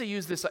begins to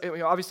use this,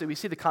 obviously we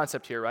see the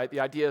concept here, right?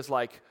 The idea is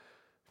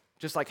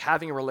just like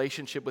having a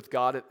relationship with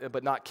God,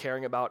 but not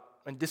caring about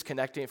and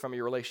disconnecting from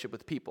your relationship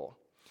with people.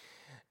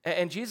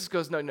 And Jesus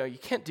goes, no, you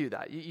can't do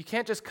that. You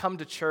can't just come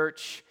to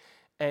church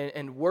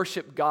and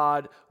worship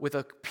God with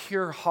a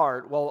pure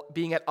heart while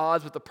being at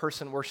odds with the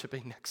person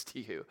worshiping next to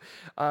you.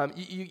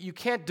 You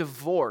can't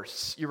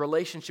divorce your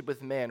relationship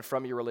with man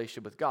from your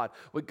relationship with God.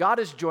 What God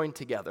has joined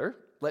together,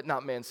 let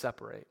not man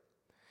separate.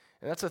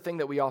 And that's the thing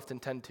that we often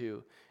tend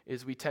to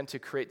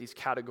create these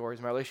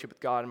categories, my relationship with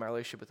God and my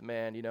relationship with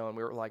man, and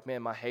we're like,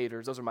 man, my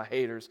haters, those are my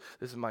haters,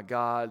 this is my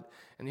God.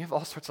 And you have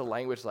all sorts of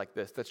language like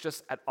this that's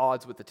just at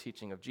odds with the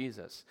teaching of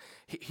Jesus.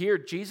 Here,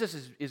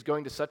 Jesus is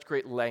going to such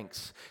great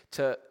lengths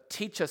to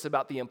teach us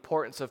about the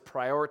importance of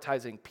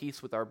prioritizing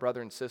peace with our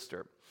brother and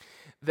sister,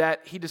 that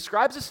he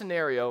describes a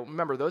scenario,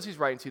 remember, those he's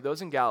writing to,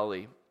 those in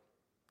Galilee,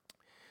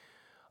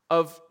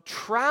 of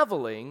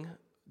traveling,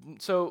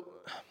 so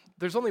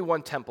there's only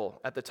one temple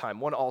at the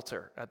time, one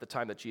altar at the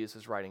time that Jesus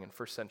is writing in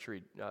first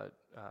century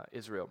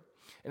Israel.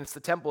 And it's the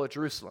temple at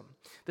Jerusalem.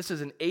 This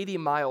is an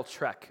 80-mile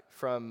trek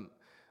from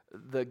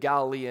the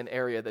Galilean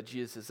area that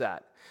Jesus is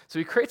at. So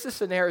he creates a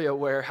scenario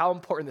where how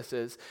important this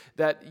is,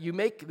 that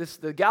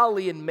the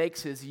Galilean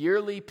makes his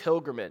yearly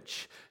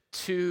pilgrimage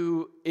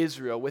to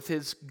Israel with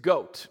his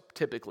goat,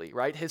 typically,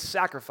 right? His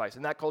sacrifice.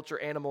 In that culture,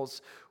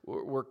 animals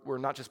were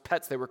not just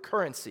pets, they were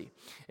currency.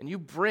 And you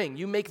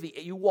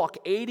walk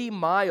 80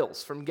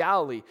 miles from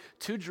Galilee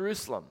to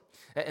Jerusalem.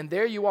 And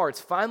there you are.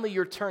 It's finally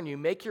your turn. You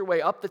make your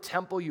way up the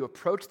temple. You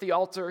approach the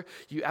altar.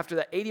 After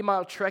that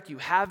 80-mile trek, you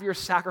have your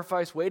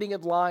sacrifice waiting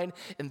in line.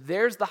 And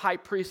there's the high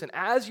priest. And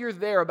as you're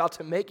there about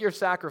to make your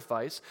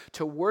sacrifice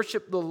to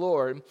worship the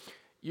Lord,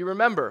 you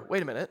remember,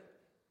 wait a minute.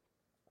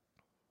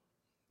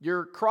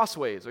 You're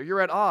crossways or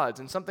you're at odds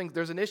and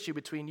there's an issue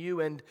between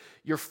you and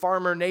your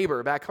farmer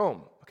neighbor back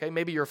home. Okay,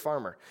 maybe you're a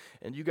farmer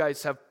and you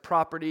guys have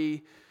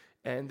property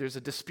and there's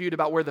a dispute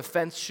about where the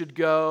fence should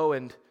go,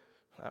 and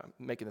I'm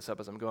making this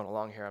up as I'm going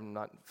along here. I'm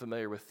not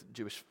familiar with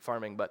Jewish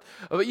farming, but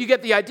you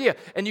get the idea.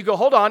 And you go,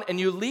 hold on, and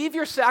you leave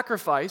your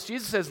sacrifice.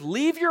 Jesus says,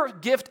 leave your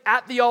gift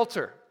at the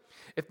altar.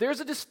 If there's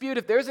a dispute,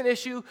 if there's an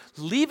issue,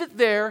 leave it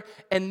there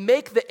and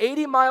make the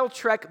 80-mile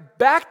trek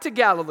back to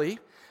Galilee.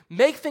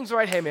 Make things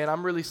right. Hey, man,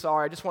 I'm really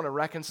sorry. I just want to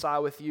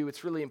reconcile with you.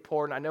 It's really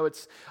important.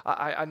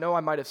 I know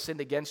I might have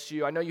sinned against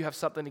you. I know you have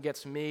something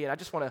against me, and I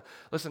just want to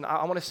listen.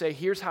 I want to say,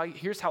 here's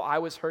how I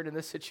was hurt in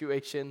this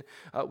situation.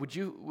 Would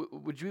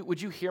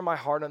you hear my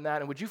heart on that,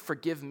 and would you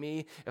forgive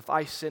me if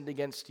I sinned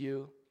against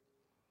you?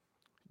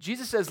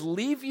 Jesus says,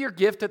 leave your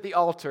gift at the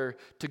altar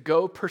to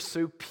go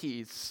pursue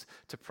peace,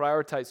 to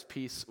prioritize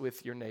peace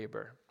with your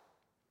neighbor.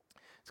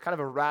 It's kind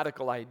of a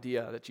radical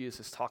idea that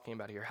Jesus is talking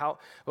about here.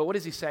 But what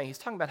is he saying? He's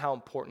talking about how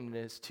important it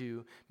is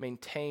to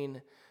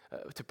maintain,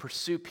 to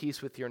pursue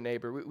peace with your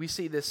neighbor. We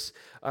see this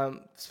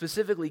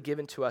specifically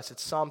given to us.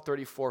 It's Psalm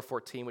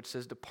 34:14, which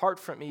says, depart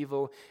from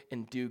evil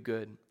and do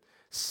good.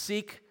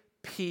 Seek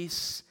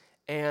peace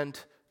and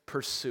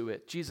pursue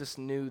it. Jesus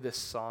knew this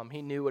psalm.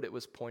 He knew what it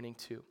was pointing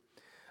to.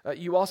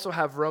 You also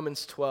have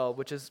Romans 12,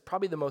 which is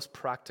probably the most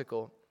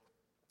practical,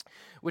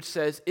 which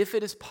says, if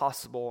it is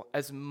possible,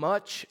 as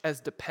much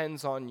as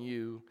depends on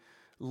you,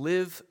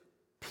 live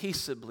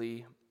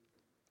peaceably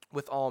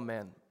with all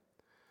men.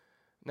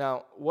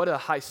 Now, what a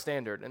high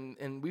standard.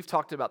 And we've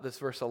talked about this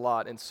verse a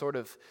lot and sort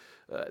of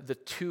the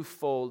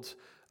twofold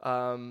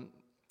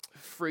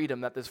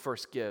freedom that this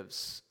verse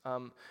gives.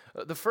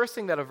 The first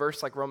thing that a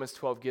verse like Romans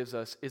 12 gives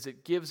us is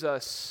it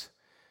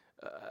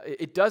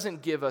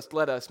doesn't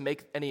let us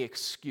make any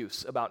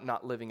excuse about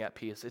not living at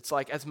peace. It's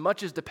like, as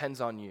much as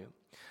depends on you.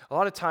 A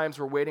lot of times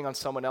we're waiting on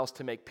someone else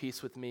to make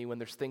peace with me when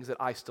there's things that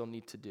I still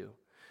need to do.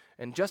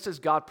 And just as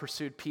God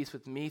pursued peace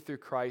with me through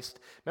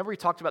Christ, remember we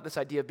talked about this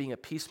idea of being a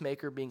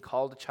peacemaker, being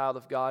called a child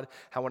of God,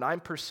 how when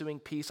I'm pursuing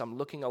peace, I'm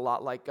looking a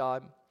lot like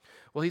God.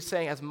 Well, he's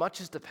saying, as much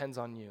as depends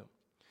on you.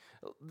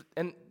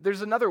 And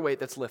there's another weight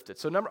that's lifted.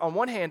 So on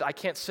one hand, I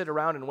can't sit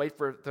around and wait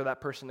for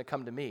that person to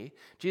come to me.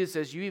 Jesus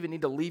says you even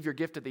need to leave your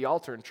gift at the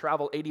altar and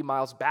travel 80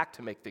 miles back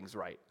to make things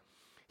right.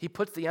 He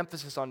puts the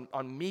emphasis on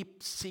me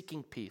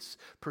seeking peace,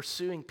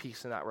 pursuing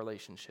peace in that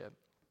relationship.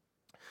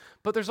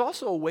 But there's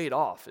also a weight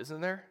off,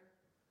 isn't there?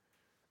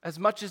 As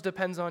much as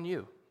depends on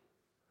you.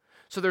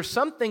 So there's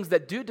some things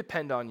that do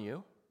depend on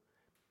you,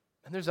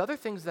 and there's other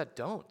things that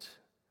don't.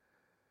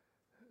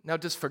 Now,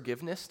 does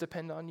forgiveness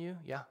depend on you?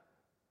 Yeah.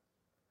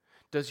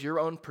 Does your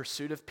own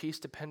pursuit of peace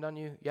depend on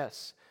you?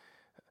 Yes.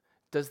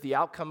 Does the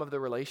outcome of the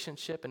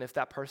relationship, and if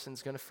that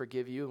person's going to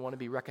forgive you and want to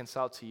be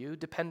reconciled to you,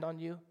 depend on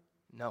you?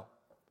 No.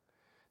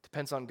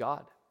 Depends on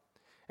God.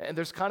 And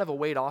there's kind of a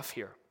weight off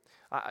here.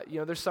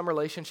 There's some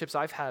relationships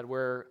I've had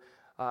where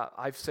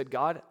I've said,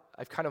 God,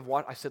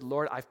 I said,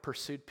 Lord, I've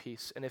pursued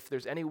peace. And if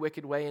there's any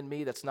wicked way in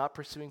me that's not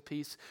pursuing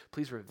peace,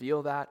 please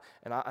reveal that.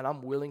 And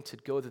I'm willing to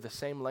go to the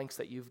same lengths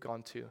that you've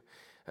gone to.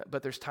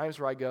 But there's times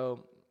where I go,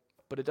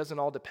 but it doesn't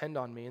all depend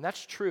on me. And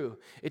that's true.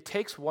 It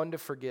takes one to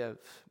forgive,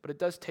 but it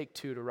does take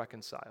two to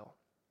reconcile.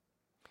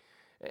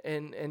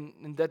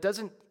 And that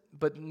doesn't,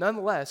 but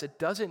nonetheless, it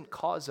doesn't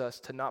cause us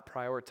to not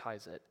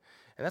prioritize it.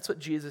 And that's what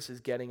Jesus is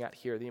getting at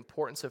here, the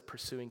importance of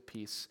pursuing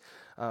peace.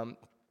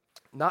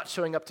 Not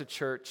showing up to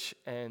church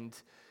and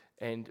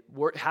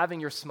having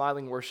your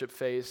smiling worship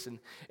face. And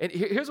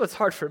here's what's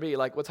hard for me.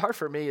 Like, what's hard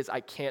for me is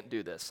I can't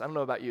do this. I don't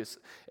know about you.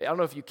 I don't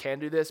know if you can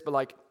do this,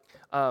 but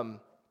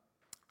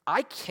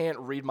I can't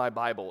read my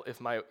Bible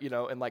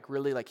and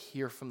really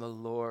hear from the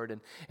Lord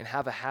and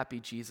have a happy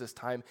Jesus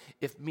time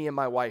if me and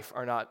my wife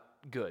are not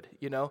good,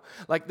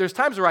 Like, there's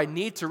times where I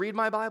need to read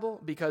my Bible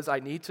because I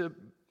need to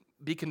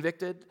be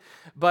convicted.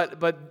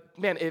 But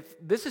man, if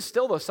this is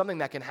still, though, something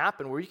that can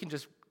happen where you can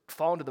just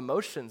fall into the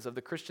motions of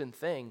the Christian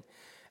thing.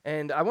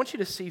 And I want you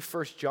to see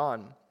 1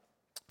 John.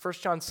 1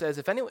 John says,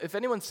 if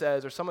anyone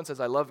says, or someone says,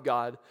 I love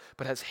God,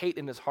 but has hate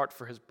in his heart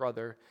for his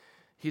brother,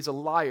 he's a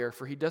liar,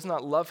 for he does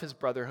not love his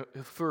brother.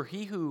 For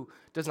he who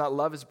does not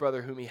love his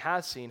brother whom he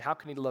has seen, how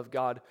can he love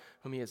God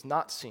whom he has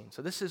not seen?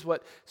 So this is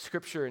what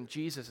Scripture and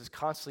Jesus is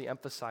constantly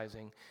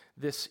emphasizing,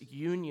 this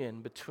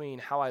union between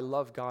how I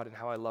love God and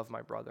how I love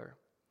my brother.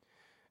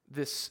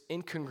 This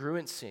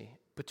incongruency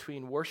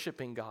between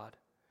worshiping God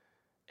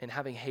and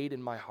having hate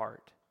in my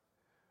heart.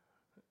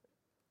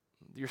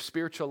 Your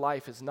spiritual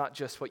life is not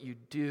just what you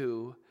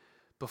do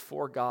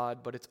before God,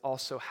 but it's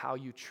also how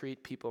you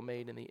treat people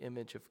made in the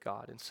image of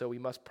God. And so we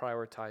must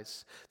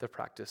prioritize the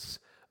practice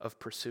of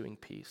pursuing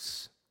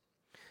peace.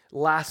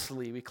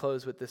 Lastly, we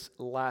close with this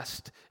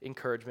last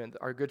encouragement.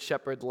 Our Good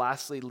Shepherd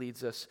lastly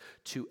leads us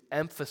to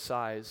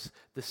emphasize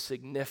the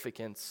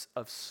significance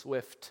of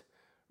swift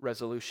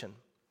resolution.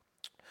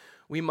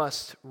 We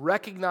must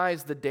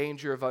recognize the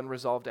danger of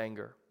unresolved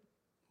anger.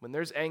 When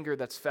there's anger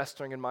that's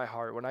festering in my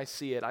heart, when I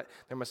see it,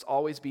 there must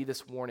always be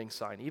this warning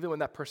sign. Even when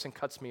that person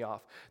cuts me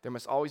off, there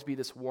must always be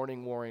this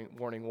warning.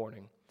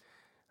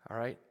 All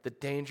right? The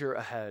danger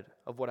ahead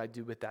of what I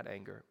do with that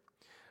anger.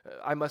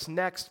 I must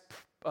next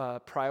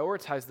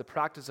prioritize the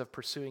practice of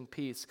pursuing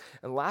peace.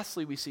 And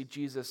lastly, we see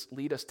Jesus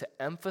lead us to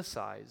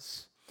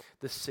emphasize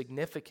the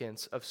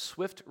significance of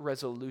swift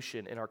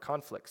resolution in our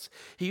conflicts.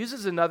 He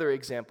uses another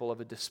example of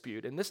a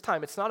dispute, and this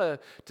time it's not a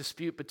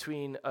dispute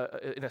between,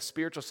 in a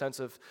spiritual sense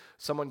of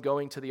someone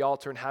going to the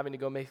altar and having to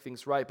go make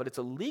things right, but it's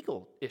a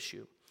legal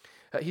issue.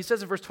 He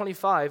says in verse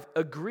 25,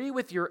 agree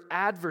with your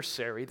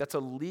adversary, that's a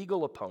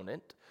legal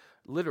opponent,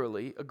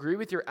 literally, agree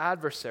with your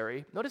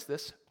adversary, notice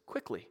this,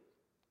 quickly.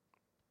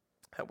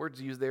 That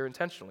word's used there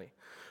intentionally.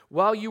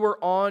 While you are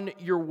on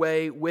your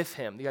way with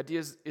him. The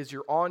idea is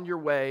you're on your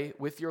way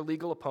with your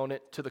legal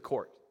opponent to the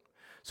court.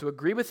 So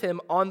agree with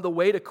him on the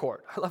way to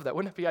court. I love that.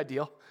 Wouldn't it be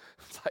ideal?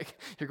 It's like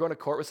you're going to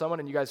court with someone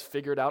and you guys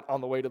figure it out on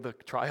the way to the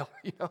trial.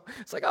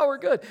 It's like, oh, we're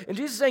good. And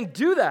Jesus is saying,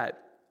 do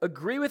that.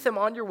 Agree with him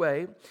on your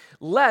way,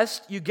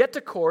 lest you get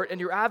to court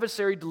and your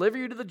adversary deliver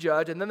you to the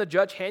judge, and then the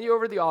judge hand you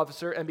over to the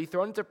officer and be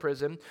thrown into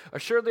prison.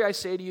 Assuredly, I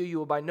say to you, you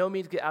will by no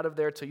means get out of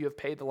there till you have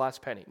paid the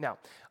last penny. Now,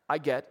 I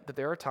get that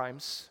there are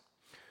times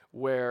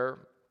where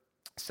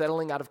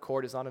settling out of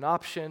court is not an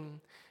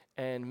option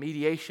and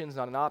mediation is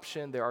not an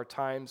option. There are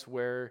times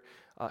where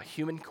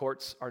human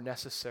courts are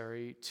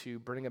necessary to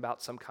bring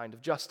about some kind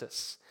of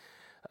justice.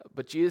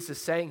 But Jesus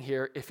is saying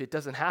here, if it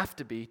doesn't have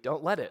to be,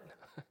 don't let it.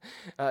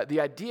 The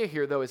idea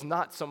here, though, is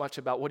not so much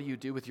about what do you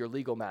do with your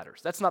legal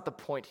matters. That's not the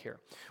point here.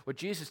 What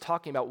Jesus is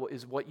talking about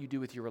is what you do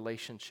with your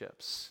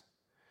relationships.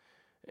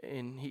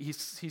 And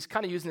he's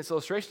kind of using this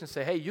illustration to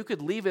say, hey, you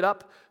could leave it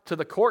up to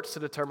the courts to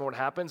determine what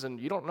happens, and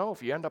you don't know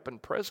if you end up in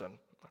prison,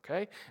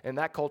 okay? In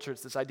that culture,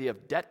 it's this idea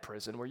of debt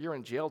prison, where you're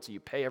in jail till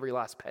you pay every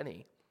last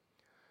penny.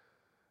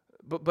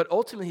 But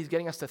ultimately, he's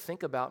getting us to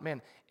think about,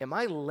 man, am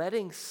I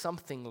letting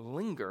something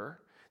linger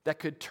that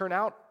could turn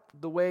out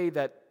the way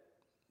that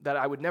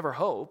I would never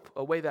hope,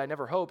 a way that I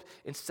never hoped,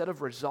 instead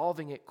of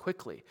resolving it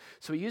quickly?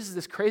 So he uses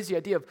this crazy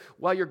idea of,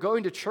 while you're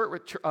going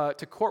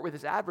to court with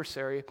his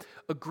adversary,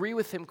 agree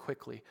with him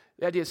quickly.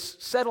 The idea is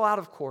settle out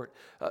of court,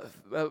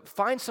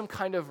 find some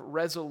kind of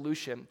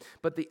resolution,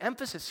 but the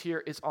emphasis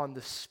here is on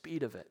the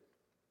speed of it.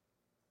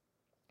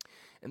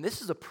 And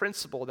this is a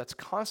principle that's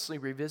constantly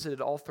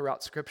revisited all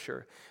throughout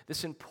Scripture,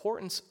 this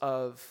importance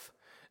of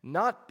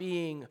not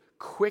being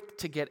quick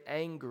to get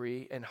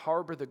angry and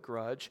harbor the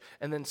grudge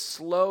and then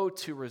slow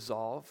to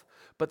resolve,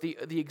 but the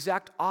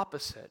exact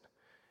opposite,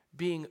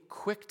 being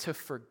quick to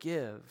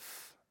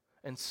forgive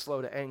and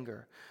slow to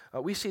anger.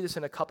 We see this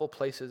in a couple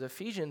places.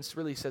 Ephesians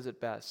really says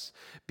it best.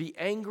 Be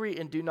angry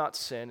and do not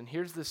sin. And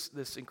here's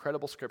this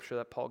incredible scripture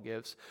that Paul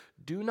gives.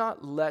 Do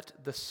not let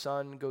the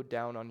sun go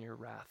down on your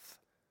wrath.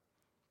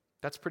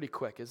 That's pretty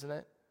quick, isn't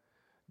it?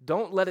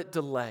 Don't let it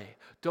delay.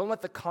 Don't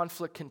let the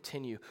conflict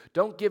continue.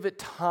 Don't give it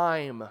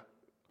time.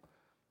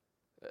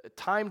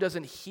 Time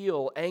doesn't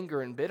heal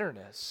anger and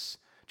bitterness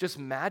just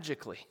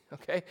magically,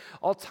 okay?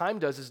 All time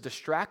does is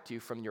distract you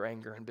from your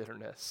anger and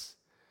bitterness.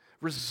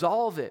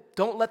 Resolve it.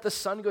 Don't let the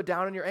sun go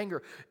down on your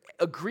anger.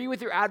 Agree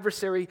with your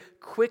adversary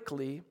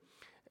quickly.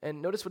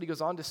 And notice what he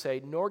goes on to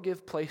say, nor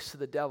give place to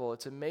the devil.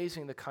 It's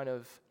amazing the kind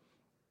of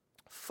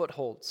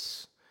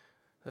footholds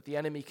that the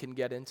enemy can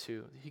get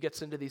into. He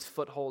gets into these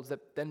footholds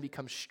that then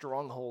become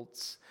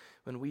strongholds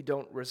when we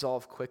don't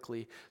resolve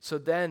quickly. So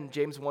then,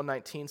 James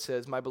 1:19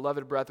 says, my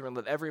beloved brethren,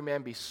 let every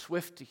man be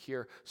swift to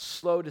hear,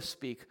 slow to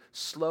speak,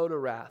 slow to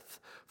wrath,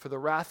 for the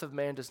wrath of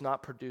man does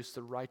not produce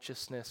the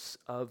righteousness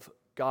of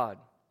God.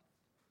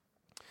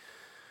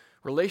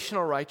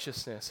 Relational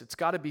righteousness, it's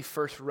got to be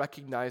first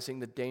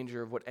recognizing the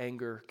danger of what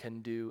anger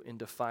can do in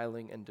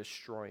defiling and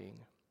destroying,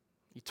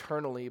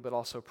 eternally but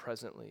also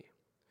presently.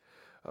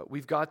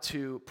 We've got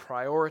to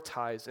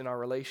prioritize in our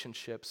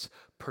relationships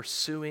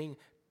pursuing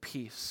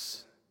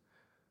peace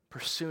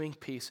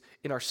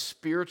in our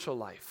spiritual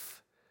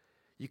life.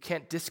 You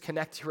can't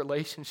disconnect your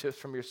relationships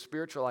from your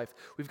spiritual life.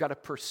 We've got to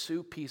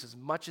pursue peace as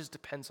much as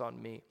depends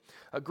on me.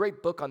 A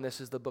great book on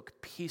this is the book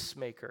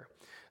Peacemaker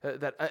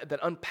that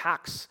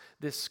unpacks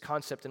this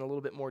concept in a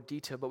little bit more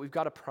detail, but we've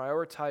got to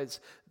prioritize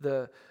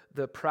the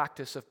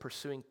practice of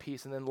pursuing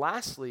peace. And then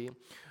lastly,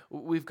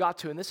 we've got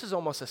to, and this is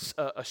almost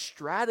a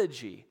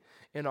strategy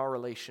in our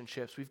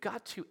relationships, we've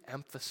got to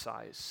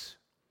emphasize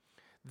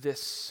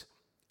this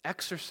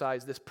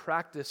exercise, this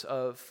practice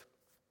of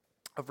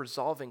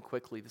resolving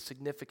quickly, the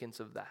significance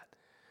of that.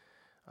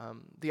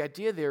 The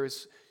idea there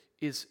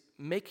is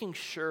making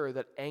sure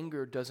that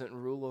anger doesn't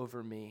rule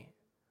over me,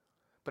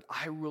 but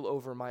I rule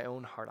over my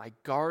own heart. I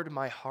guard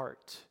my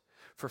heart,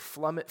 for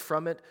from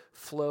it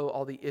flow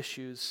all the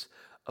issues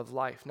of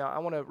life. Now, I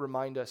want to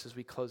remind us as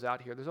we close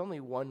out here, there's only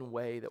one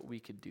way that we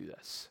could do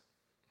this.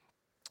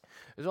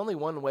 There's only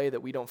one way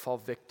that we don't fall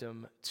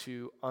victim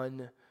to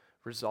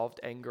unresolved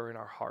anger in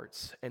our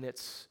hearts, and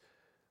it's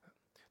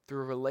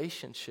through a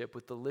relationship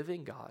with the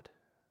living God,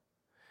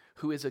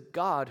 who is a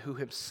God who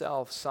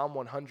himself, Psalm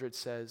 100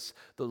 says,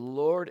 the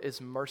Lord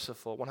is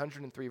merciful.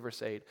 103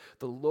 verse 8,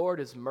 the Lord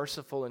is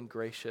merciful and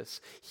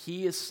gracious.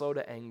 He is slow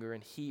to anger,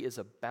 and he is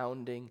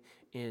abounding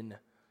in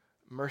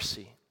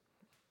mercy.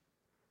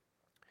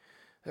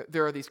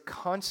 There are these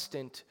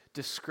constant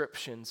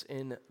descriptions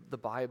in the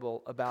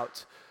Bible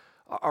about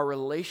our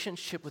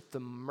relationship with the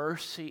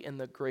mercy and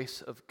the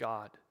grace of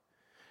God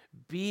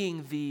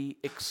being the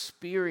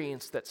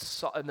experience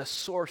and the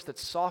source that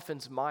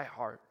softens my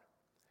heart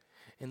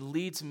and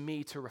leads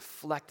me to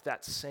reflect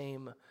that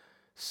same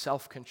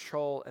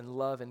self-control and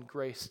love and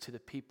grace to the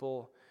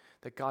people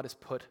that God has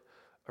put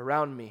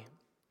around me.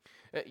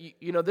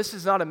 You know, this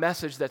is not a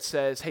message that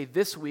says, hey,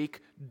 this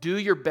week, do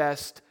your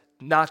best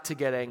not to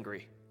get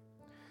angry.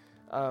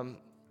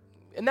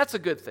 And that's a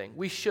good thing.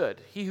 We should.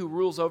 He who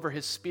rules over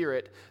his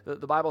spirit,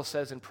 the Bible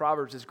says in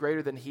Proverbs, is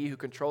greater than he who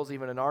controls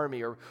even an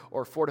army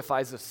or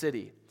fortifies a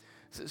city.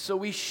 So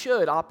we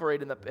should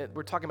operate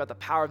we're talking about the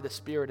power of the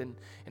Spirit and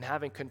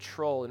having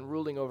control and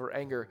ruling over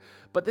anger.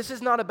 But this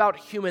is not about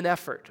human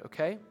effort,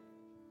 okay?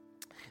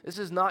 This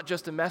is not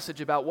just a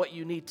message about what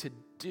you need to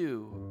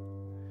do.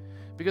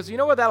 Because you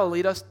know what that'll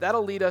lead us?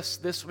 That'll lead us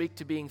this week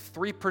to being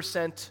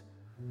 3%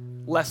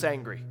 less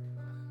angry.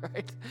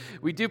 Right?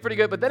 We do pretty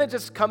good, but then it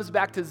just comes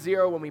back to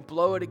zero when we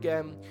blow it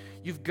again.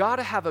 You've got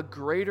to have a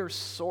greater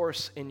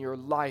source in your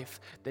life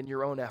than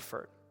your own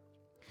effort.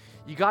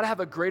 You got to have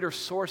a greater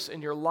source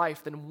in your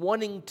life than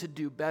wanting to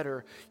do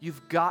better.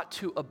 You've got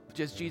to,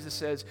 as Jesus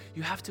says,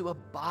 you have to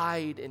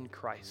abide in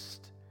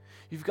Christ.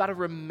 You've got to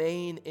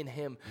remain in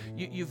him.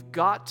 You've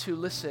got to,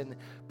 listen,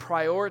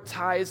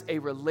 prioritize a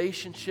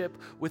relationship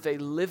with a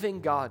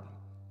living God,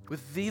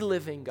 with the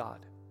living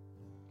God.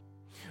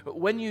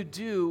 When you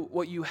do,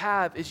 what you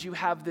have is you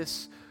have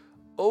this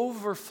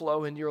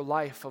overflow in your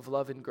life of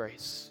love and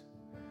grace.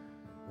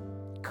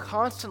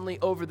 Constantly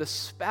over the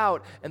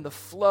spout and the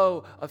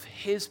flow of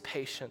his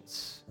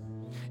patience.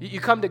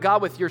 You come to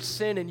God with your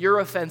sin and your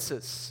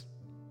offenses,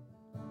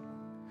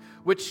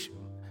 which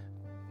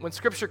when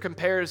Scripture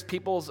compares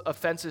people's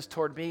offenses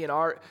toward me and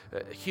our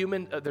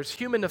there's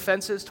human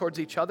offenses towards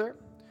each other,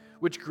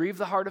 which grieve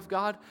the heart of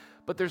God,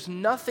 but there's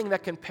nothing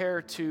that can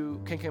compare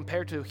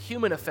to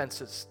human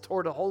offenses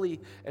toward a holy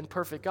and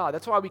perfect God.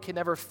 That's why we can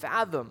never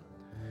fathom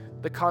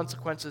the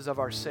consequences of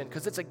our sin,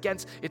 because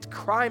it's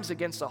crimes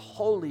against a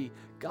holy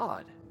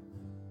God.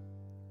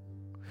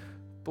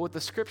 But what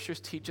the Scriptures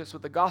teach us,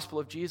 what the gospel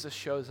of Jesus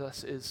shows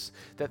us, is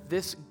that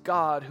this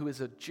God who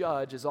is a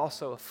judge is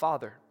also a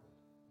father.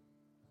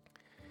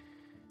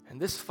 And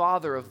this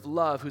Father of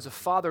love, who's a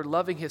father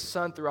loving his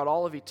son throughout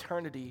all of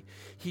eternity,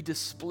 he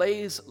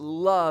displays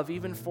love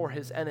even for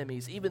his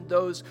enemies, even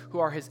those who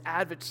are his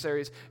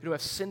adversaries and who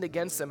have sinned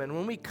against them. And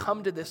when we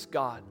come to this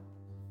God,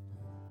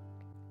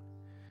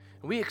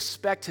 we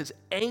expect his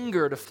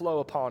anger to flow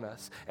upon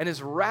us and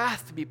his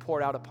wrath to be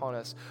poured out upon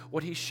us.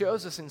 What he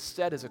shows us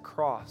instead is a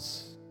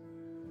cross.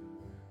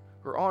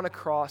 Where on a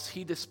cross,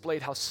 he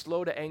displayed how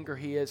slow to anger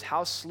he is,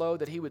 how slow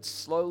that he would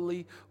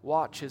slowly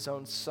watch his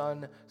own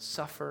son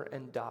suffer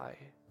and die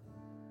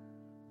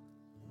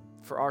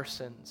for our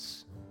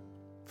sins,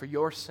 for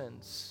your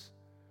sins,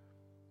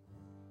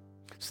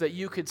 so that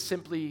you could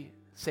simply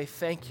say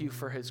thank you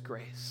for his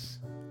grace.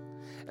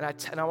 And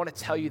I want to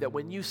tell you that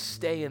when you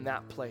stay in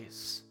that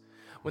place,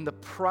 when the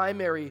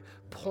primary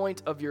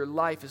point of your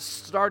life is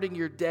starting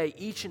your day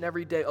each and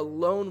every day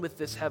alone with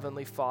this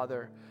Heavenly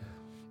Father,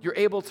 you're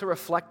able to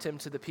reflect him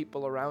to the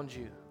people around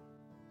you.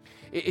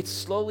 It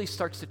slowly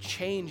starts to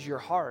change your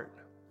heart.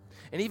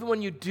 And even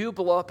when you do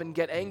blow up and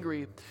get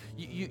angry,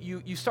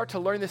 you start to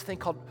learn this thing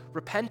called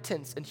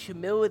repentance and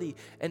humility,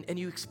 and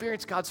you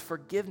experience God's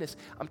forgiveness.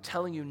 I'm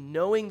telling you,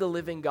 knowing the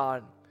living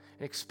God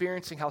and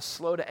experiencing how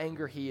slow to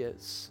anger he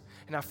is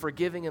and how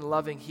forgiving and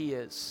loving he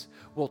is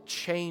will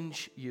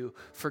change you.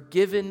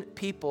 Forgiven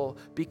people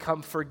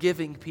become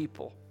forgiving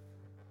people.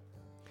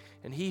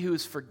 And he who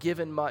is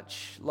forgiven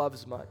much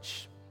loves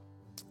much.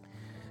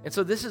 And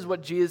so this is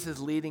what Jesus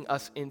is leading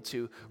us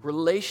into,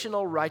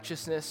 relational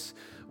righteousness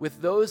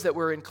with those that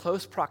we're in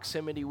close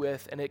proximity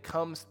with, and it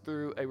comes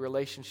through a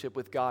relationship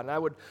with God. And I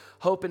would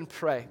hope and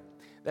pray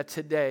that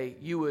today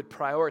you would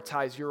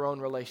prioritize your own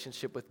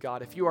relationship with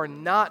God. If you are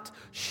not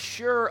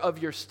sure of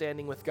your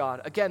standing with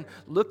God, again,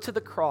 look to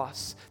the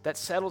cross that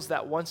settles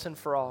that once and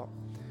for all.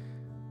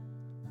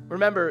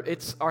 Remember,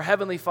 it's our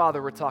Heavenly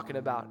Father we're talking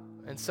about.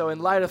 And so in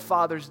light of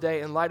Father's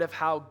Day, in light of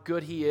how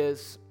good he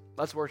is,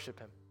 let's worship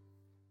him.